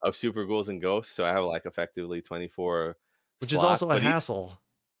of Super Ghouls and Ghosts, so I have, like, effectively 24 which is slots, also a but hassle.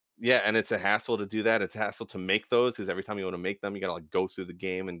 yeah, and it's a hassle to do that. It's a hassle to make those because every time you want to make them, you gotta like go through the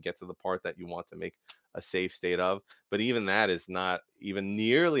game and get to the part that you want to make a save state of. But even that is not even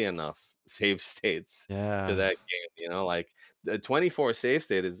nearly enough save states for Yeah. that game. Like the 24 save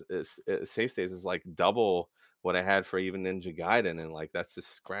states is like double what I had for even Ninja Gaiden, and like that's just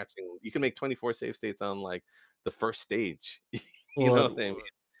scratching. You can make 24 save states on like the first stage. You know what I mean? Well,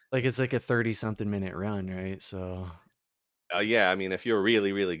 like, it's like a 30 something minute run, right? So, Yeah, I mean, if you're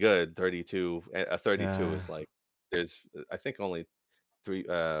really, really good, 32, a 32 yeah. is like there's I think only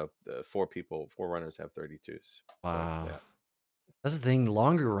 4 runners have 32s. So Wow. yeah. That's the thing,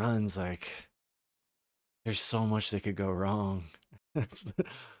 longer runs, like, there's so much that could go wrong. That's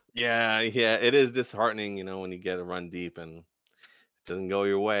Yeah, yeah, it is disheartening, when you get a run deep and it doesn't go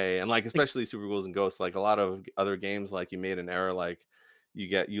your way. And like like especially Super Ghouls and Ghosts, like a lot of other games, like you made an error, like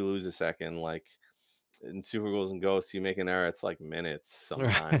you lose a second, like in Super Ghouls and Ghosts, you make an error, it's like minutes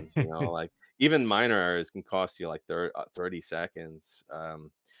sometimes, right. like even minor errors can cost you like 30 seconds.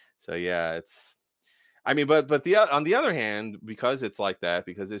 So yeah, it's I mean, but on the other hand, because it's like that,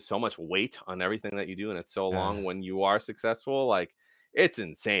 because there's so much weight on everything that you do, and it's so Yeah. long when you are successful, like it's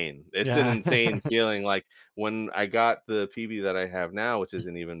insane. It's an Yeah. insane feeling. Like when I got the PB that I have now, which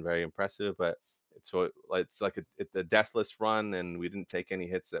isn't even very impressive, but it's like a deathless run, and we didn't take any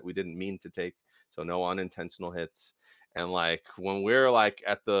hits that we didn't mean to take, so no unintentional hits. And like when we're like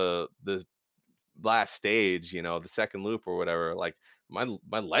at the last stage, the second loop or whatever, like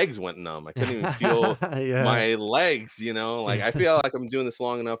my legs went numb. I couldn't even feel Yeah. my legs, like I feel like I'm doing this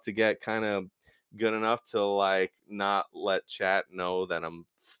long enough to get kind of good enough to like not let chat know that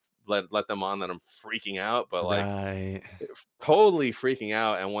let them on that I'm freaking out, but like Right. totally freaking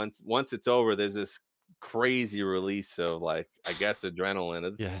out. And once it's over, there's this crazy release of like I guess adrenaline.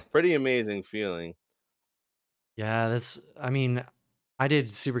 It's Yeah. pretty amazing feeling. Yeah, I mean, I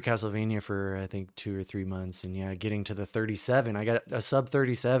did Super Castlevania for I think 2 or 3 months, and yeah, getting to the 37, I got a sub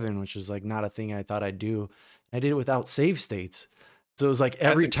 37, which was like not a thing I thought I'd do. I did it without save states. So it was like That's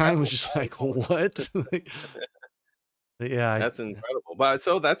every time was incredible. just like, "What?" Like, yeah, That's incredible. But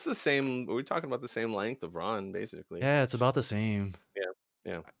so that's the same we're talking about the same length of run, basically. yeah, it's about the same. Yeah.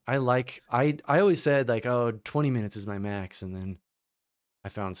 Yeah. I always said like, "Oh, 20 minutes is my max," and then I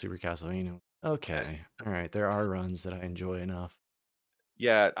found Super Castlevania. Okay. All right, there are runs that I enjoy enough.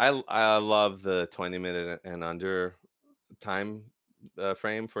 Yeah, I love the 20-minute and under time,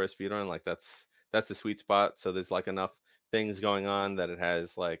 frame for a speed run. Like that's the sweet spot. So there's like enough things going on that it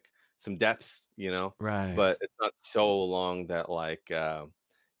has like some depth, Right. but it's not so long that like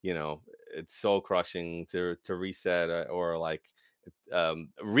you know, it's soul crushing to reset, or like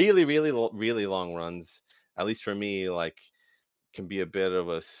really long runs, at least for me, like can be a bit of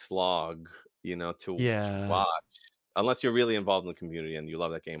a slog, to Yeah. watch. Unless you're really involved in the community and you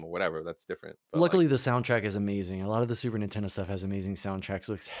love that game or whatever, that's different. But like, Luckily, the soundtrack is amazing. A lot of the Super Nintendo stuff has amazing soundtracks,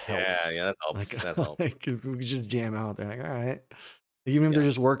 which yeah, helps. that Like, helps. That helps. like if we could just jam out, they're like, all right. Even if they're Yeah.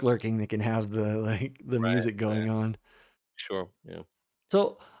 just work lurking, they can have the Right. music Right. going on. Sure. Yeah.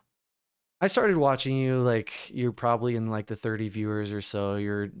 So I started watching you, like you're probably in like the 30 viewers or so.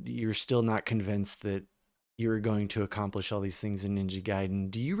 You're still not convinced that you were going to accomplish all these things in Ninja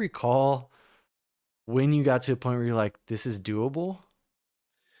Gaiden. Do you recall when you got to a point where you're like, this is doable?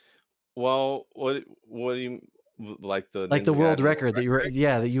 Well, what do you like the Like the Ninja world Gaiden World record that you were, Record?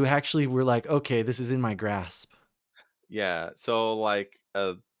 yeah, that you actually were like, okay, this is in my grasp. Yeah. So like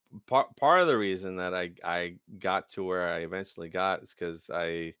part of the reason that I got to where I eventually got is because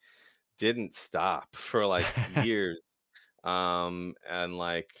I didn't stop for like years. And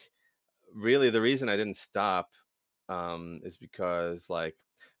like really the reason I didn't stop is because like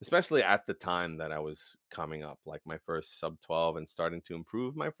especially at the time that I was coming up, like my first sub 12 and starting to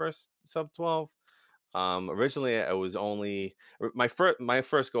improve my first sub 12. Originally I was only my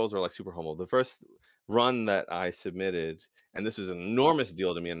first goals were like super humble. The first run that I submitted, and this was an enormous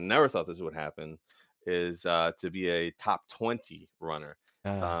deal to me and never thought this would happen, is to be a top 20 runner.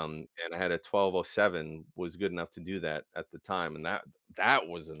 Uh, And I had a 12:07 was good enough to do that at the time, and that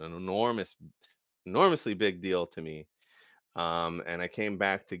was an enormously big deal to me. And I came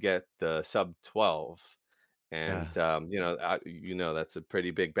back to get the sub 12, yeah. and that's a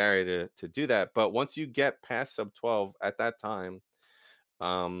pretty big barrier to do that. But once you get past sub 12 at that time,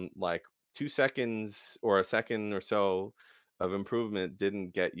 like 2 seconds or a second or so of improvement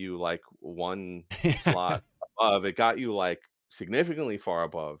didn't get you like one slot above. It got you like significantly far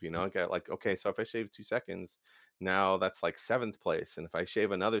above. It got like, okay, so if I shave 2 seconds, now that's like seventh place, and if I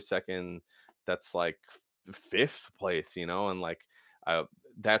shave another second, that's like fifth place. And like uh,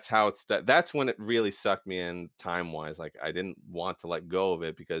 that's when it really sucked me in time wise. Like I didn't want to let go of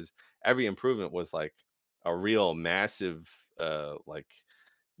it because every improvement was like a real massive like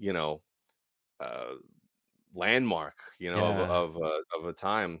you know uh landmark Yeah. of a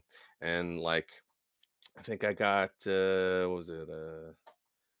time. And like I think I got what was it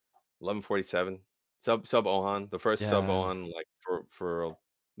 11:47 sub Ohan, the first sub Yeah. Ohan, like for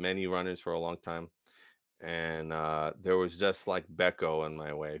many runners for a long time. And there was just like Becco in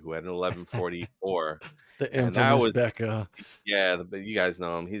my way who had an 11:44. The And that infamous was Becca. yeah, you guys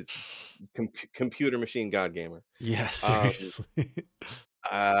know him. He's computer machine god gamer. Yeah, um seriously.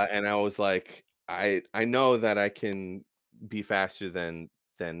 And I was like, I know that I can be faster than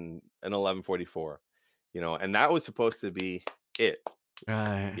an 11:44, and that was supposed to be it,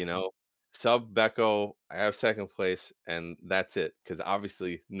 Right. you know. Sub Becco, I have second place, and that's it, because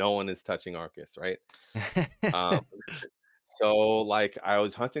obviously no one is touching Arcus, right? Um, so like I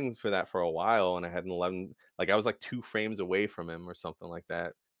was hunting for that for a while, and I had an 11, like I was like 2 frames away from him or something like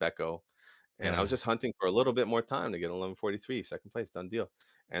that, Becco. and I was Yeah. just hunting for a little bit more time to get 11:43, second place, done deal.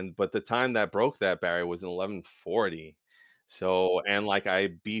 But the time that broke that barrier was in 11:40. So, and like I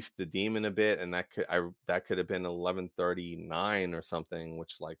beefed the demon a bit, and that could have been 11:39 or something,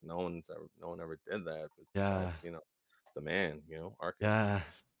 which like no one ever did that Yeah. besides, the man, Arcus. Yeah.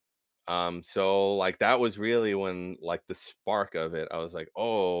 So like that was really when like the spark of it. I was like,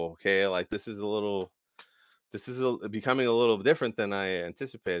 oh, okay, like becoming a little different than I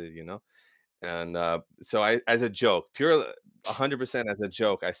anticipated. And so I, as a joke, pure 100% as a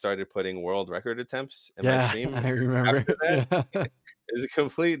joke, I started putting world record attempts in my Yeah, stream I remember. after that. Yeah. It's a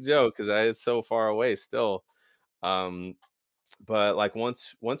complete joke because I is so far away still. Um, but like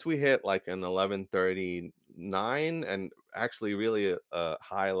once we hit like an 11:39 and actually really a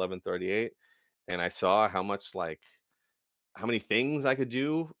high 11:38, and I saw how many things I could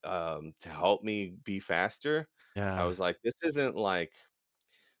do to help me be faster. I Yeah. was like, this isn't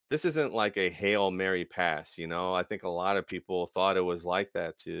like a Hail Mary pass. I think a lot of people thought it was like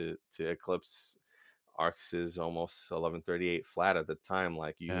that to eclipse Arx's almost 11:38 flat at the time.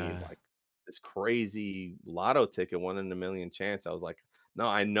 Like you need Yeah. like this crazy lotto ticket, 1 in a million chance. I was like, no,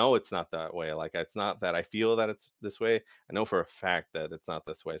 I know it's not that way. Like it's not that I feel that it's this way. I know for a fact that it's not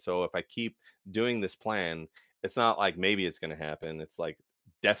this way. So if I keep doing this plan, it's not like maybe it's going to happen. It's like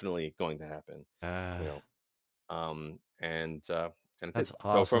definitely going to happen. You Yeah. know, and it did. That's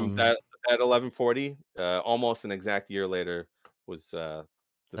So from awesome. that 11:40, almost an exact year later was the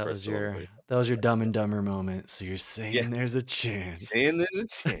That first was 11:35. your Dumb and Dumber moment, so you're Yeah, saying there's a chance. saying there's a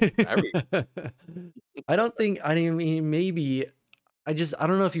chance. I don't think I mean, maybe I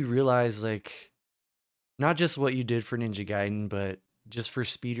don't know if you realize, like, not just what you did for Ninja Gaiden, but just for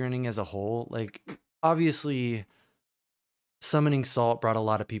speedrunning as a whole, like, obviously, summoning Salt brought a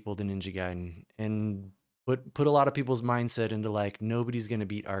lot of people to Ninja Gaiden and put a lot of people's mindset into, like, nobody's gonna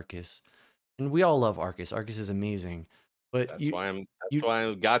beat Arcus, and we all love Arcus. Arcus is amazing, but That's you why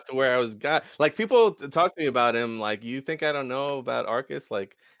I got to where I was got. Like people talk to me about him. Like, you think I don't know about Arcus?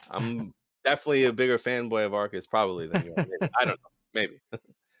 Like, I'm definitely a bigger fanboy of Arcus probably than you are. Maybe. I don't know. Maybe.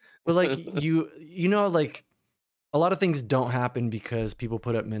 but, like, like, a lot of things don't happen because people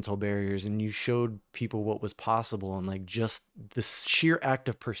put up mental barriers, and you showed people what was possible, and, like, just the sheer act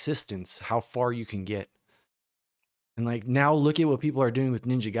of persistence, how far you can get. And, like, now look at what people are doing with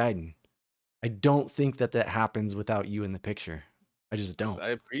Ninja Gaiden. I don't think that that happens without you in the picture. I just don't. I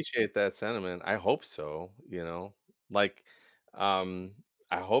appreciate that sentiment. I hope so. Like, um,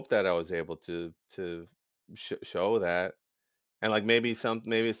 I hope that I was able to show that. And like maybe it's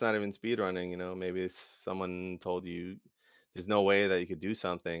not even speed running. Maybe it's someone told you there's no way that you could do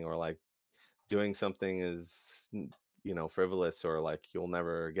something, or like doing something is frivolous, or like you'll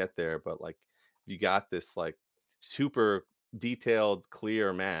never get there. But like you got this like super detailed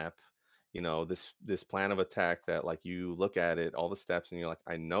clear map, this plan of attack that like you look at it, all the steps, and you're like,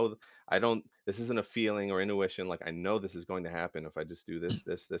 I know I don't this isn't a feeling or intuition. Like I know this is going to happen if I just do this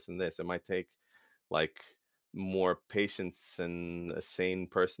and this. It might take like more patience than a sane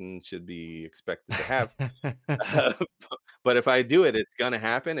person should be expected to have. But if I do it, it's gonna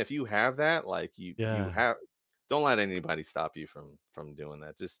happen. If you have that, like you Yeah. have, don't let anybody stop you from doing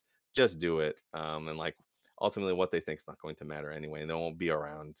that. Just do it. And like ultimately, what they think is not going to matter anyway, and they won't be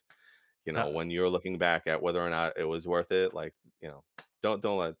around. Uh, When you're looking back at whether or not it was worth it. Like don't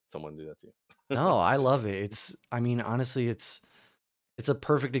let someone do that to you. no, I love it. I mean, honestly, it's a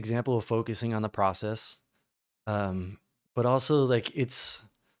perfect example of focusing on the process. Um, but also, like, it's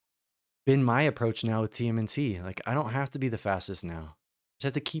been my approach now with TMNT. Like, I don't have to be the fastest now. I just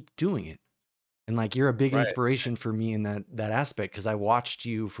have to keep doing it. And, like, you're a big Right. inspiration for me in that aspect, because I watched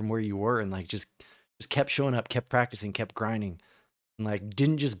you from where you were, and, like, just kept showing up, kept practicing, kept grinding, and, like,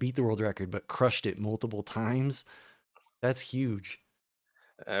 didn't just beat the world record, but crushed it multiple times. That's huge.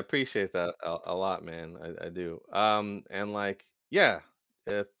 I appreciate that a lot, man. I do. And like, yeah,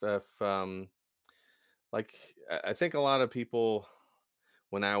 if like I think a lot of people,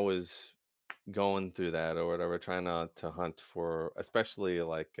 when I was going through that or whatever, trying to hunt for, especially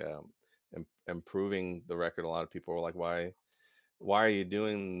like improving the record, a lot of people were like, why are you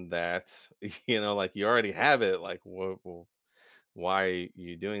doing that? Like you already have it. Like, why are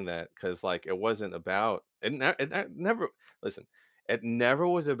you doing that? Because like it wasn't about it, never listen, it never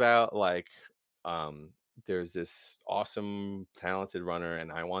was about like um there's this awesome talented runner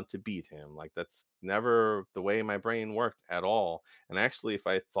and I want to beat him. Like that's never the way my brain worked at all. And actually, if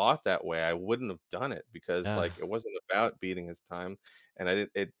I thought that way, I wouldn't have done it, because Yeah. like it wasn't about beating his time. And I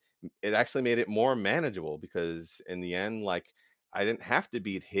didn't it actually made it more manageable, because in the end, like I didn't have to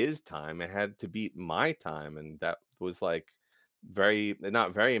beat his time, I had to beat my time. And that was like very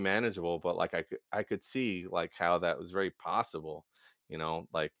not very manageable, but like I could see like how that was very possible,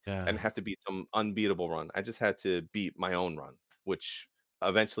 like I Yeah. didn't have to beat some unbeatable run. I just had to beat my own run, which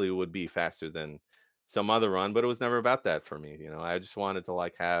eventually would be faster than some other run, but it was never about that for me. I just wanted to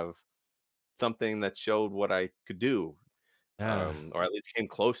like have something that showed what I could do, Yeah. or at least came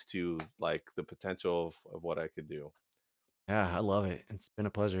close to like the potential of what I could do. Yeah, I love it. It's been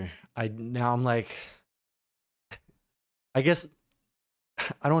a pleasure. I'm like, I guess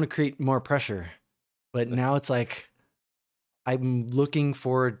I don't want to create more pressure, but now it's like I'm looking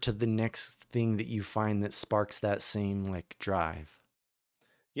forward to the next thing that you find that sparks that same like drive.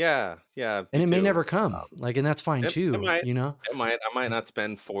 Yeah, yeah, And me it may too. never come. Like, and that's fine It too, might, you know? I might not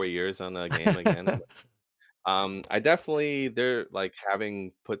spend 4 years on a game again. I definitely they're like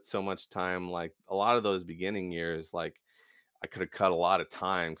having put so much time, like a lot of those beginning years, like I could have cut a lot of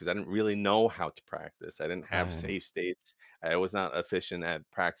time because I didn't really know how to practice. I didn't have Right. save states. I was not efficient at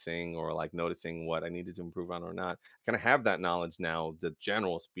practicing or like noticing what I needed to improve on or not. I kind of have that knowledge now, the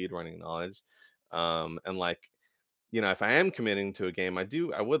general speedrunning knowledge. And like, if I am committing to a game, I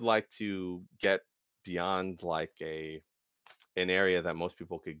would like to get beyond like an area that most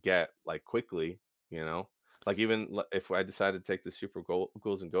people could get like quickly, you know? Like even if I decided to take the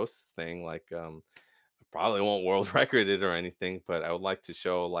ghouls and ghosts thing, like I probably won't world record it or anything, but I would like to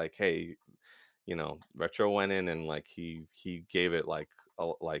show like, hey, Retro went in and like he gave it like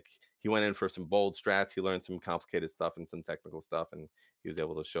like he went in for some bold strats, he learned some complicated stuff and some technical stuff, and he was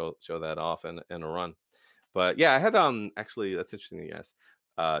able to show that off in a run. But yeah, I had actually that's interesting, yes.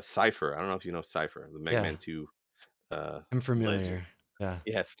 Cypher. I don't know if you know Cypher, the Mega Yeah. Man 2 I'm legend. familiar. Yeah.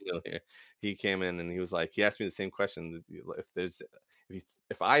 Yeah, familiar. He came in and he was like, he asked me the same question.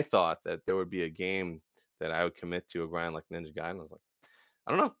 If I thought that there would be a game that I would commit to a grind like Ninja Gaiden, I was like,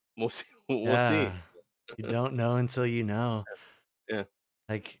 I don't know. We'll see. We'll see. Yeah. You don't know until you know. Yeah.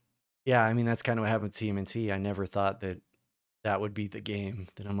 Like, yeah, I mean, that's kind of what happened with TMNT. I never thought that that would be the game.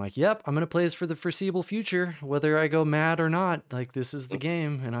 Then I'm like, yep, I'm going to play this for the foreseeable future, whether I go mad or not. Like, this is the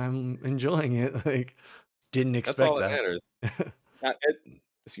game and I'm enjoying it. Like, didn't That's all expect that that. matters.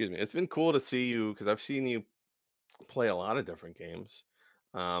 Excuse me. It's been cool to see you because I've seen you play a lot of different games.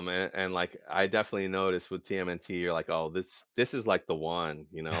 And like I definitely noticed with TMNT, you're like, oh, this is like the one,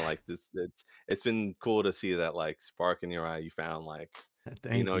 like this it's been cool to see that like spark in your eye. You found like,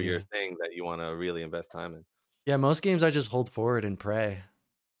 Thank your you. thing that you want to really invest time Yeah, most games I just hold forward and pray.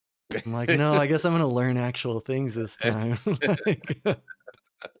 I'm like, in. no, I guess I'm going to learn actual things this time. Like,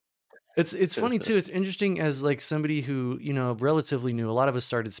 it's funny too. It's interesting as like somebody who, relatively new. A lot of us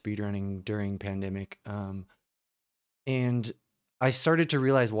started speedrunning during pandemic. And I started to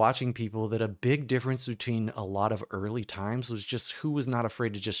realize watching people that a big difference between a lot of early times was just who was not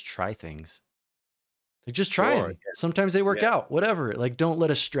afraid to just try things. Like, just try Sure. them. Sometimes they work Yeah. out, whatever. Like, don't let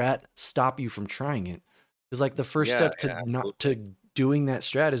a strat stop you from trying it. It's like the first Yeah. step to Yeah. not Absolutely. to doing that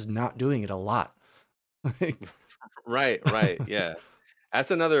strat is not doing it a lot. Like, Right. Right. Yeah.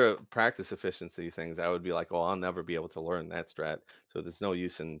 That's another practice efficiency things. I would be like, oh, I'll never be able to learn that strat. So there's no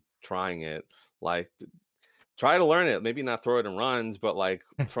use in trying it. Like try to learn it. Maybe not throw it in runs, but like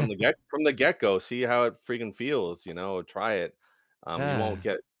from the get go, see how it freaking feels. Try it. You won't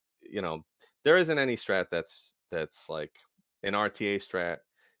yeah, get. You know, there isn't any strat that's like an RTA strat.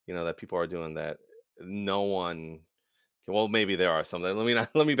 That people are doing that no one. Well, maybe there are some. Let me not,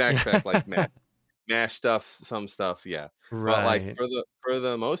 let me backtrack. Like yeah, mash stuff, some stuff, yeah. But like right, for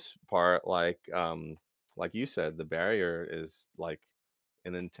the most part, like you said, the barrier is like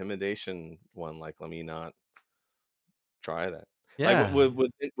an intimidation one. Like, let me not try that. Like yeah,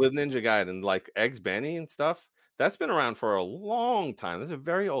 with Ninja Gaiden, like eggs Benny and stuff, that's been around for a long time. That's a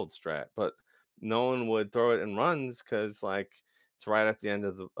very old strat, but no one would throw it in runs because like it's right at the end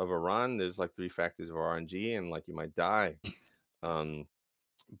of a run. There's like three factors of RNG, and like you might die. Um,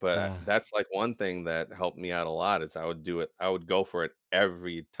 but yeah, that's like one thing that helped me out a lot is I would go for it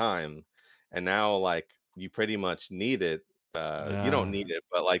every time. And now like you pretty much need it. You don't yeah. need it,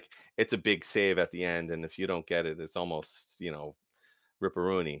 but like it's a big save at the end, and if you don't get it, it's almost,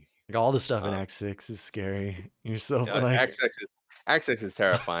 ripperoonie. Like all the stuff in Uh, Act 6 is scary. You're so like, access is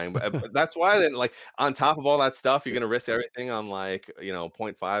terrifying, but that's why then like on top of all that stuff, you're gonna risk everything on like,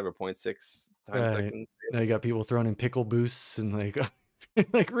 point 0.5 or point 0.6 times right. second. Now you got people throwing in pickle boosts and like,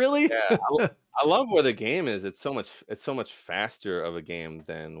 like really? Yeah, I love where the game is. It's so much faster of a game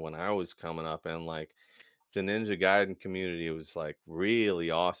than when I was coming up, and like the Ninja Gaiden community was like really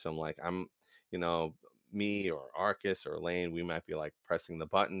awesome. Like you know, me or Arcus or Lane, we might be like pressing the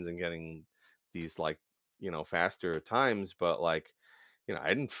buttons and getting these like, faster times, but like, I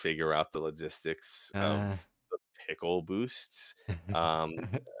didn't figure out the logistics Uh, of the Pickle boosts,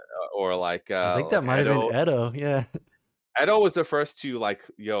 or I think that like might have been Edo. Edo, yeah. Edo was the first to like,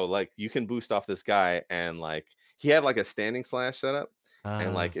 yo, like you can boost off this guy, and like he had like a standing slash setup,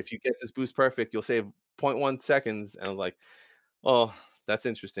 and Uh, like if you get this boost perfect, you'll save zero point 0.1 seconds. And I was like, oh, that's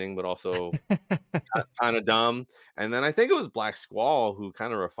interesting, but also kind of dumb. And then I think it was Black Squall who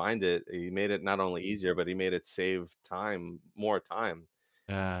kind of refined it. He made it not only easier, but he made it save time, more time.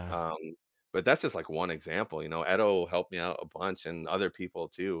 uh, Um, but that's just like one example. Edo helped me out a bunch, and other people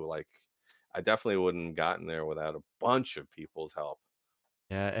too. Like, I definitely wouldn't have gotten there without a bunch of people's help.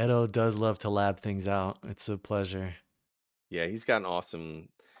 yeah, Edo does love to lab things out. It's a pleasure. Yeah, he's got an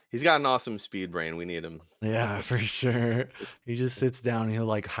awesome speed brain. We need him. Yeah, for sure. He just sits down and he'll,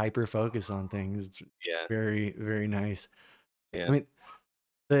 like, hyper focus on things. It's Yeah, very, very nice. I yeah, mean,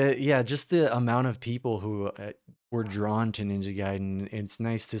 just the amount of people who, were drawn to Ninja Gaiden, it's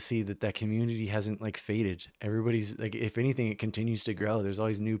nice to see that that community hasn't, like, faded. Everybody's like, if anything, it continues to grow. There's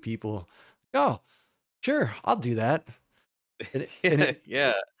always new people. "Oh, sure, I'll do that." And it and yeah, it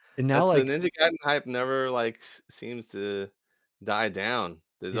yeah. and now, That's the like Ninja Gaiden hype never like seems to die down.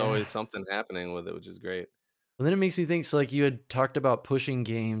 There's yeah. always something happening with it, which is great. Well, then it makes me think, so, like, you had talked about pushing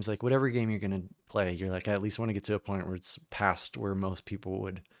games, like, whatever game you're gonna play, you're like, "I at least wanna get to a point where it's past where most people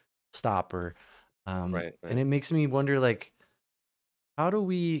would stop," or, Right, and right. it makes me wonder, like, how do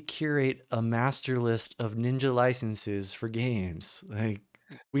we curate a master list of ninja licenses for games? Like,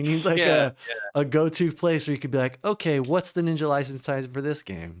 we need, like, Yeah, a go-to place where you could be like, "Okay, what's the ninja license size for this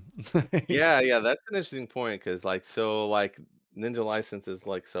game?" Like yeah, that's an interesting point because, like, so, like, Ninja License is,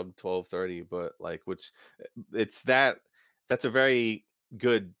 like, sub 1230, but, like, which it's that's a very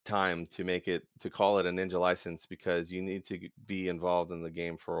good time to make it to call it a Ninja License because you need to be involved in the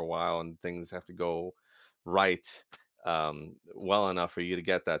game for a while, and things have to go right, well enough for you to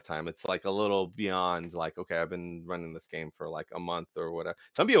get that time. It's, like, a little beyond, like, "Okay, I've been running this game for, like, a month," or whatever.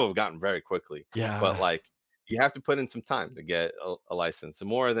 Some people have gotten very quickly, but, yeah. like, you have to put in some time to get a license,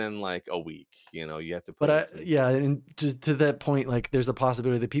 more than like a week. You have to But put in I some. yeah, and just to that point, like, there's a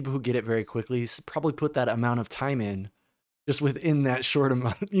possibility that people who get it very quickly probably put that amount of time in just within that short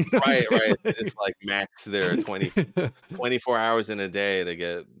amount, you know what I'm Right, saying? right. They just like max their Like 24 hours in a day to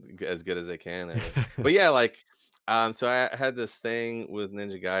get as good as they can at it. But yeah, like, so I had this thing with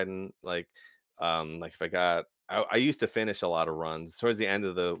Ninja Gaiden, like if I used to finish a lot of runs towards the end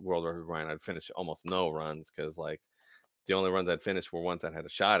of the world record grind. I'd finish almost no runs because like the only runs I'd finished were ones that had a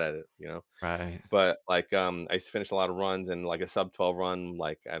shot at it. right. But, like, I used to finish a lot of runs, and, like, a sub 12 run,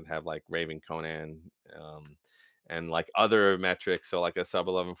 like, I'd have, like, Raven Conan, and, like, other metrics. So, like, a sub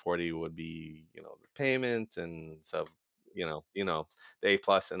 1140 would be, the payment, and the A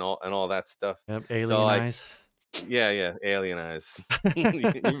plus and all that stuff. Yep, So, alien like, eyes. yeah, yeah, Alien Eyes.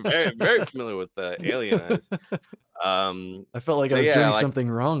 You're very, very familiar with, Alien Eyes. I felt like So, I was yeah, doing like something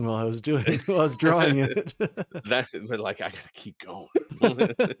wrong while I was while I was drawing it. that, but, like, I gotta keep going.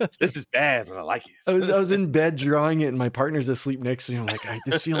 This is bad, but I like I it. was in bed drawing it and my partner's asleep next to me. I'm like,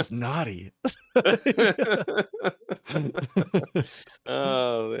 "This feels naughty."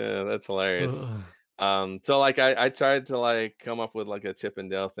 Oh, yeah, that's hilarious. Ugh. So, like, I tried to, like, come up with, like, a Chip and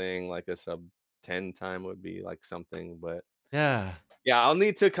Dale thing, like a sub 10 time would be, like, something, but Yeah. yeah, I'll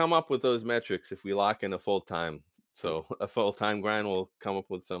need to come up with those metrics if we lock in a full time. So, a full-time grind will come up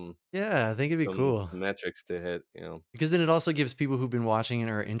with Yeah, I think it'd be cool. some metrics to hit. Because then it also gives people who've been watching and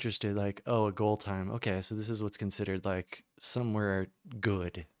are interested, like, "Oh, a goal time. Okay, so this is what's considered, like, somewhere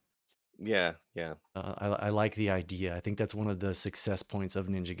good." Yeah, yeah. I like the idea. I think that's one of the success points of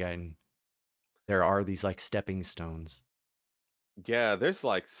Ninja Gaiden. There are these, like, stepping stones. Yeah, there's,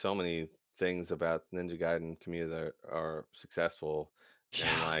 like, so many things about Ninja Gaiden community that are successful, and,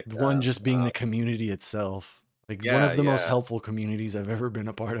 Yeah, like, the one just being the community itself. Like, one yeah, of the most yeah. helpful communities I've ever been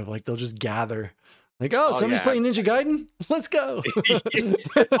a part of. Like, they'll just gather. Like, "Oh, Oh, somebody's yeah. playing Ninja Gaiden? Let's go."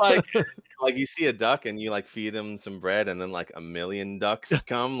 It's like you see a duck and you, like, feed him some bread, and then, like, a million ducks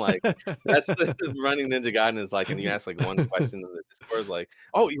come, like, that's the running Ninja Gaiden is like, and you ask, like, one question in the Discord, like,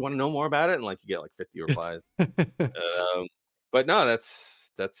 "Oh, you wanna know more about it?" And, like, you get, like, 50 replies. Um, but no,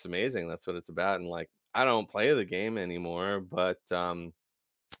 that's amazing, that's what it's about, and, like, I don't play the game anymore, but,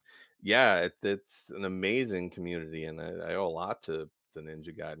 yeah, it's an amazing community, and I owe a lot to the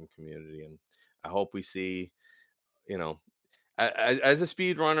Ninja Gaiden community, and I hope we see, you know as a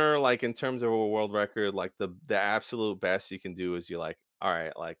speedrunner, like in terms of a world record, like the absolute best you can do is you're like, all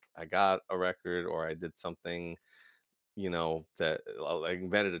right, like I got a record or I did something, that I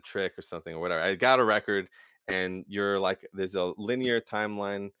invented a trick or something or whatever. I got a record, and you're like, there's a linear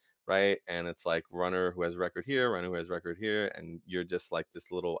timeline, right? And it's like runner who has record here, runner who has record here, and you're just like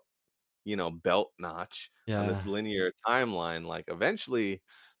this little belt notch on this Yeah. linear timeline. Like eventually,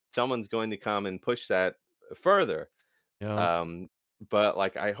 someone's going to come and push that further. Yep. Um, but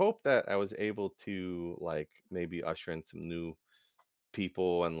like I hope that I was able to like maybe usher in some new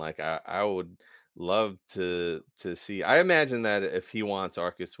people, and like I would love to see. I imagine that if he wants,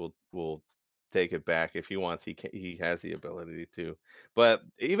 Arcus will take it back. If he wants, he has the ability to. But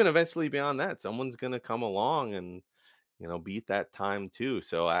even eventually beyond that, someone's gonna come along and beat that time too.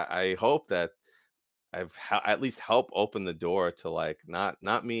 So I hope that at least help open the door to like not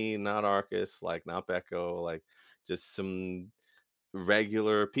me, not Arcus, like not Becco, like just some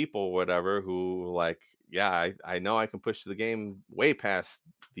regular people, whatever, who like, yeah, I know I can push the game way past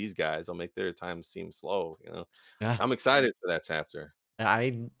these guys. I'll make their time seem slow. Yeah. I'm excited for that chapter.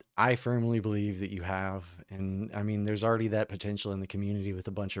 I firmly believe that you have, and I mean, there's already that potential in the community with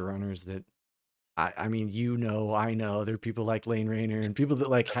a bunch of runners that I mean, I know there are people like Lane Rayner and people that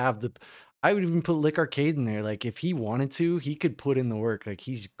like have the. I would even put Lick Arcade in there. Like, if he wanted to, he could put in the work. Like,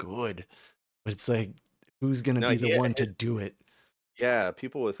 he's good, but it's like, who's gonna No, be the yeah, one to do it? yeah,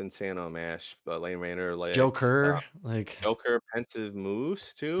 people with Insano Mash, Lane Rayner, Joe like Kerr, like, Joker, Pensive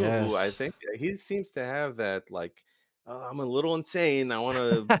Moose too, who I yes, think he seems to have that like, "Oh, I'm a little insane. I want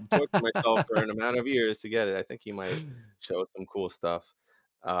to torture myself for an amount of years to get it." I think he might show some cool stuff.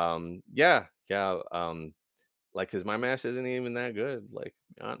 Yeah, yeah. Like, cause my mash isn't even that good. Like,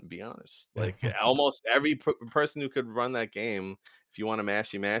 be honest. Like, almost every person who could run that game, if you want to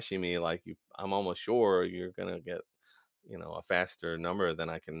mashy me, like, I'm almost sure you're gonna get a faster number than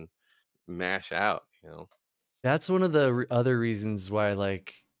I can mash out. that's one of the other reasons why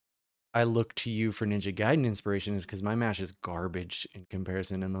like I look to you for Ninja Gaiden inspiration is because my mash is garbage in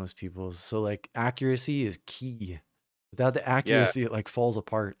comparison to most people's. So like accuracy is key. Without the Yeah. accuracy, it like falls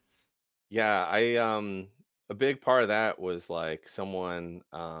apart. Yeah, a big part of that was like someone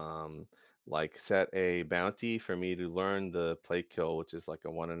like set a bounty for me to learn the plate kill, which is like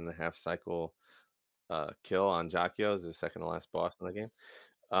a 1.5 cycle kill on Jakio, is the second to last boss in the game.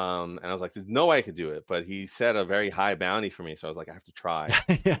 And I was like, there's no way I could do it, but he set a very high bounty for me, so I was like, I have to try.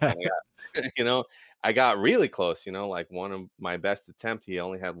 Yeah. And I got really close, like one of my best attempt, he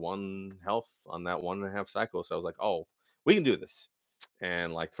only had one health on that 1.5 cycle. So I was like, oh, we can do this.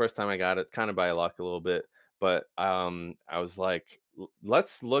 And like the first time I got it, kind of by luck a little bit, but I was like,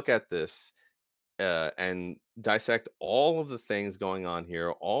 Let's look at this and dissect all of the things going on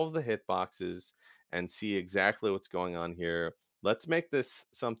here, all of the hitboxes, and see exactly what's going on here. Let's make this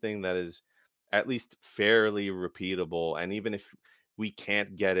something that is at least fairly repeatable. And even if we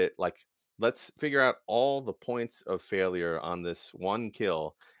can't get it, like, let's figure out all the points of failure on this one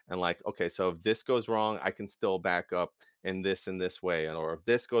kill. And, like, okay, so if this goes wrong, I can still back up in this way. Or if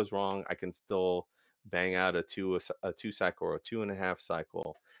this goes wrong, I can still bang out a 2 cycle or a 2.5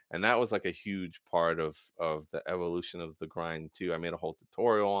 cycle. And that was like a huge part of the evolution of the grind too. I made a whole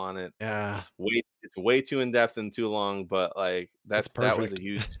tutorial on it. Yeah. It's way too in depth and too long, but like It's that was a perfect.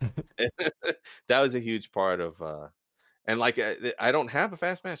 huge that was a huge part of and like I don't have a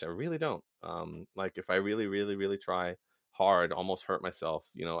fast match. I really don't. Like if I really really really try hard, almost hurt myself,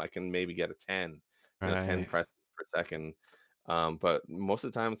 I can maybe get a 10, 10 Right. presses per second. But most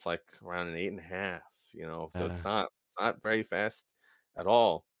of the time it's like around an 8.5, so it's not very fast at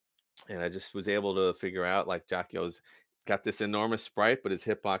all. And I just was able to figure out like Jacquio's got this enormous sprite, but his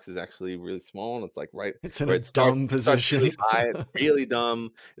hitbox is actually really small, and it's like right It's in where a it starts. dumb It starts really position. high, really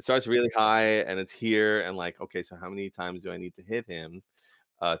dumb. It starts really high, and it's here, and like, okay, so how many times do I need to hit him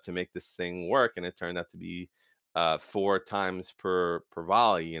to make this thing work? And it turned out to be 4 times per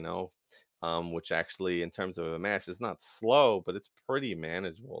volley, which actually, in terms of a match, is not slow, but it's pretty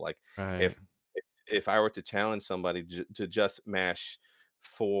manageable. Like Right. if if I were to challenge somebody to just mash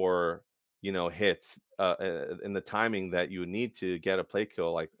 4 hits in the timing that you need to get a play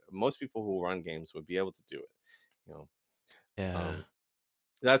kill, like most people who run games would be able to do it. You know, Yeah. um,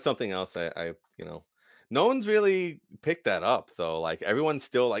 that's something else no one's really picked that up though. Like everyone's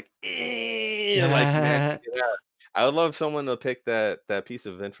still like, like mashing Yeah. it out. I would love someone to pick that piece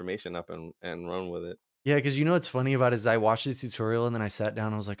of information up and run with it. Yeah, because you know what's funny about it is I watched this tutorial and then I sat down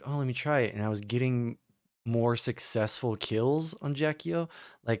and I was like, "Oh, let me try it." And I was getting more successful kills on Jackie,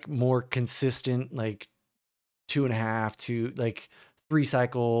 like more consistent, like 2.5 to like 3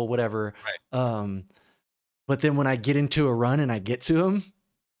 cycle, whatever. Right. Um, but then when I get into a run and I get to him,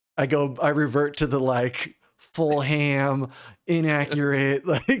 I revert to the like full ham, inaccurate,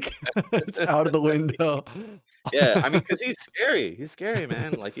 like, it's out of the window. Yeah, I mean, cause he's scary. He's scary,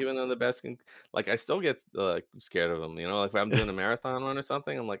 man. Like, even though the best can like, I still get, scared of him, you know? Like, if I'm doing a marathon run or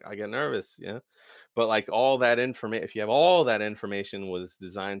something, I'm like, I get nervous, you know? But, like, all that information, if you have all that information was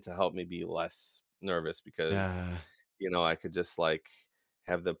designed to help me be less nervous because, Yeah. I could just, like,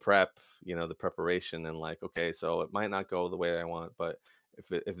 have the prep, the preparation and, like, okay, so it might not go the way I want, but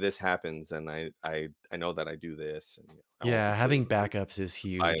if this happens, then I know that I do this, and I won't be Yeah, completely having backups is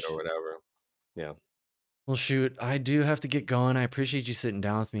by it or huge. whatever. Yeah. Well, shoot, I do have to get going. I appreciate you sitting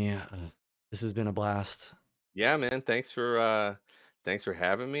down with me. This has been a blast. Yeah, man. Thanks for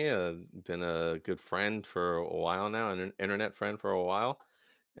having me. Been a good friend for a while now, an internet friend for a while.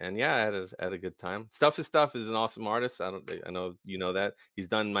 And yeah, I had a good time. Stuff is an awesome artist. I know you know that. He's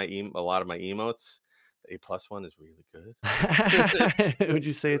done a lot of my emotes. The A+ one is really good. Would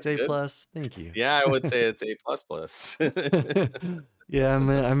you say Really it's A good. plus? Thank you. Yeah, I would say it's A++. Plus. Yeah,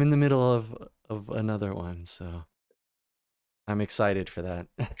 I'm in the middle of another one, so I'm excited for that.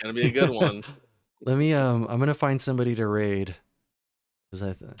 It's gonna be a good one. I'm gonna find somebody to raid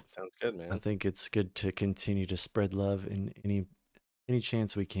because Sounds good, I man. think it's good to continue to spread love in any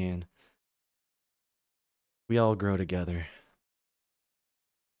chance we can. We all grow together.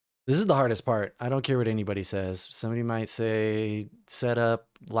 This is the hardest part. I don't care what anybody says. Somebody might say setup,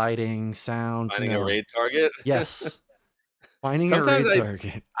 lighting, sound. Finding a No. raid target. Yes. Finding a Sometimes raid I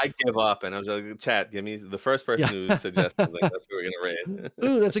target. I give up and I was like, chat, give me the first Yeah. person who suggests something. That's who we're gonna raid.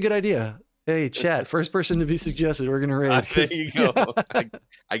 Ooh, that's a good idea. Hey, chat, first person to be suggested, we're gonna raid There because you go. yeah,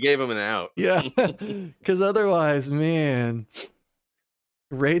 I gave him an out. yeah, because otherwise, man,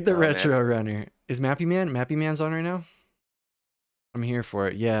 raid the Oh, man. retro runner. Is Mappy Man? Mappy Man's on right now. I'm here for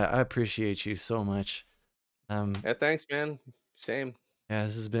it. Yeah, I appreciate you so much. Um, Yeah, thanks, man. Same. yeah,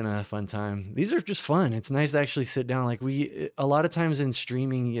 this has been a fun time. These are just fun. It's nice to actually sit down. Like a lot of times in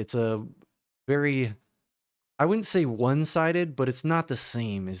streaming, it's a very, I wouldn't say one-sided, but it's not the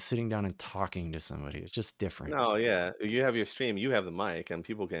same as sitting down and talking to somebody. It's just different. No, yeah. You have your stream, you have the mic, and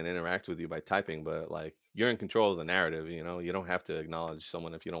people can interact with you by typing, but like you're in control of the narrative, you don't have to acknowledge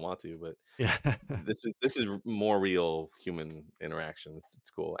someone if you don't want to, but Yeah. this is more real human interaction. It's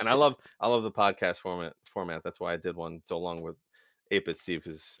cool. And It- I love the podcast format. That's why I did one so long with Ape It Steve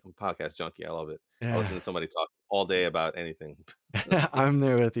because I'm a podcast junkie. I love it. I yeah. listen to somebody talk all day about anything. I'm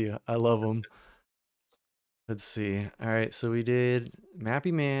there with you. I love them. Let's see. All right, so we did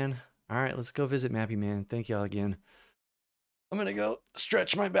Mappy Man. All right, let's go visit Mappy Man. Thank y'all again. I'm gonna go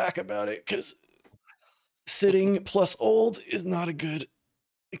stretch my back about it because sitting plus old is not a good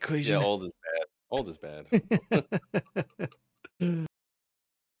Yeah, equation. old is bad. Old is bad.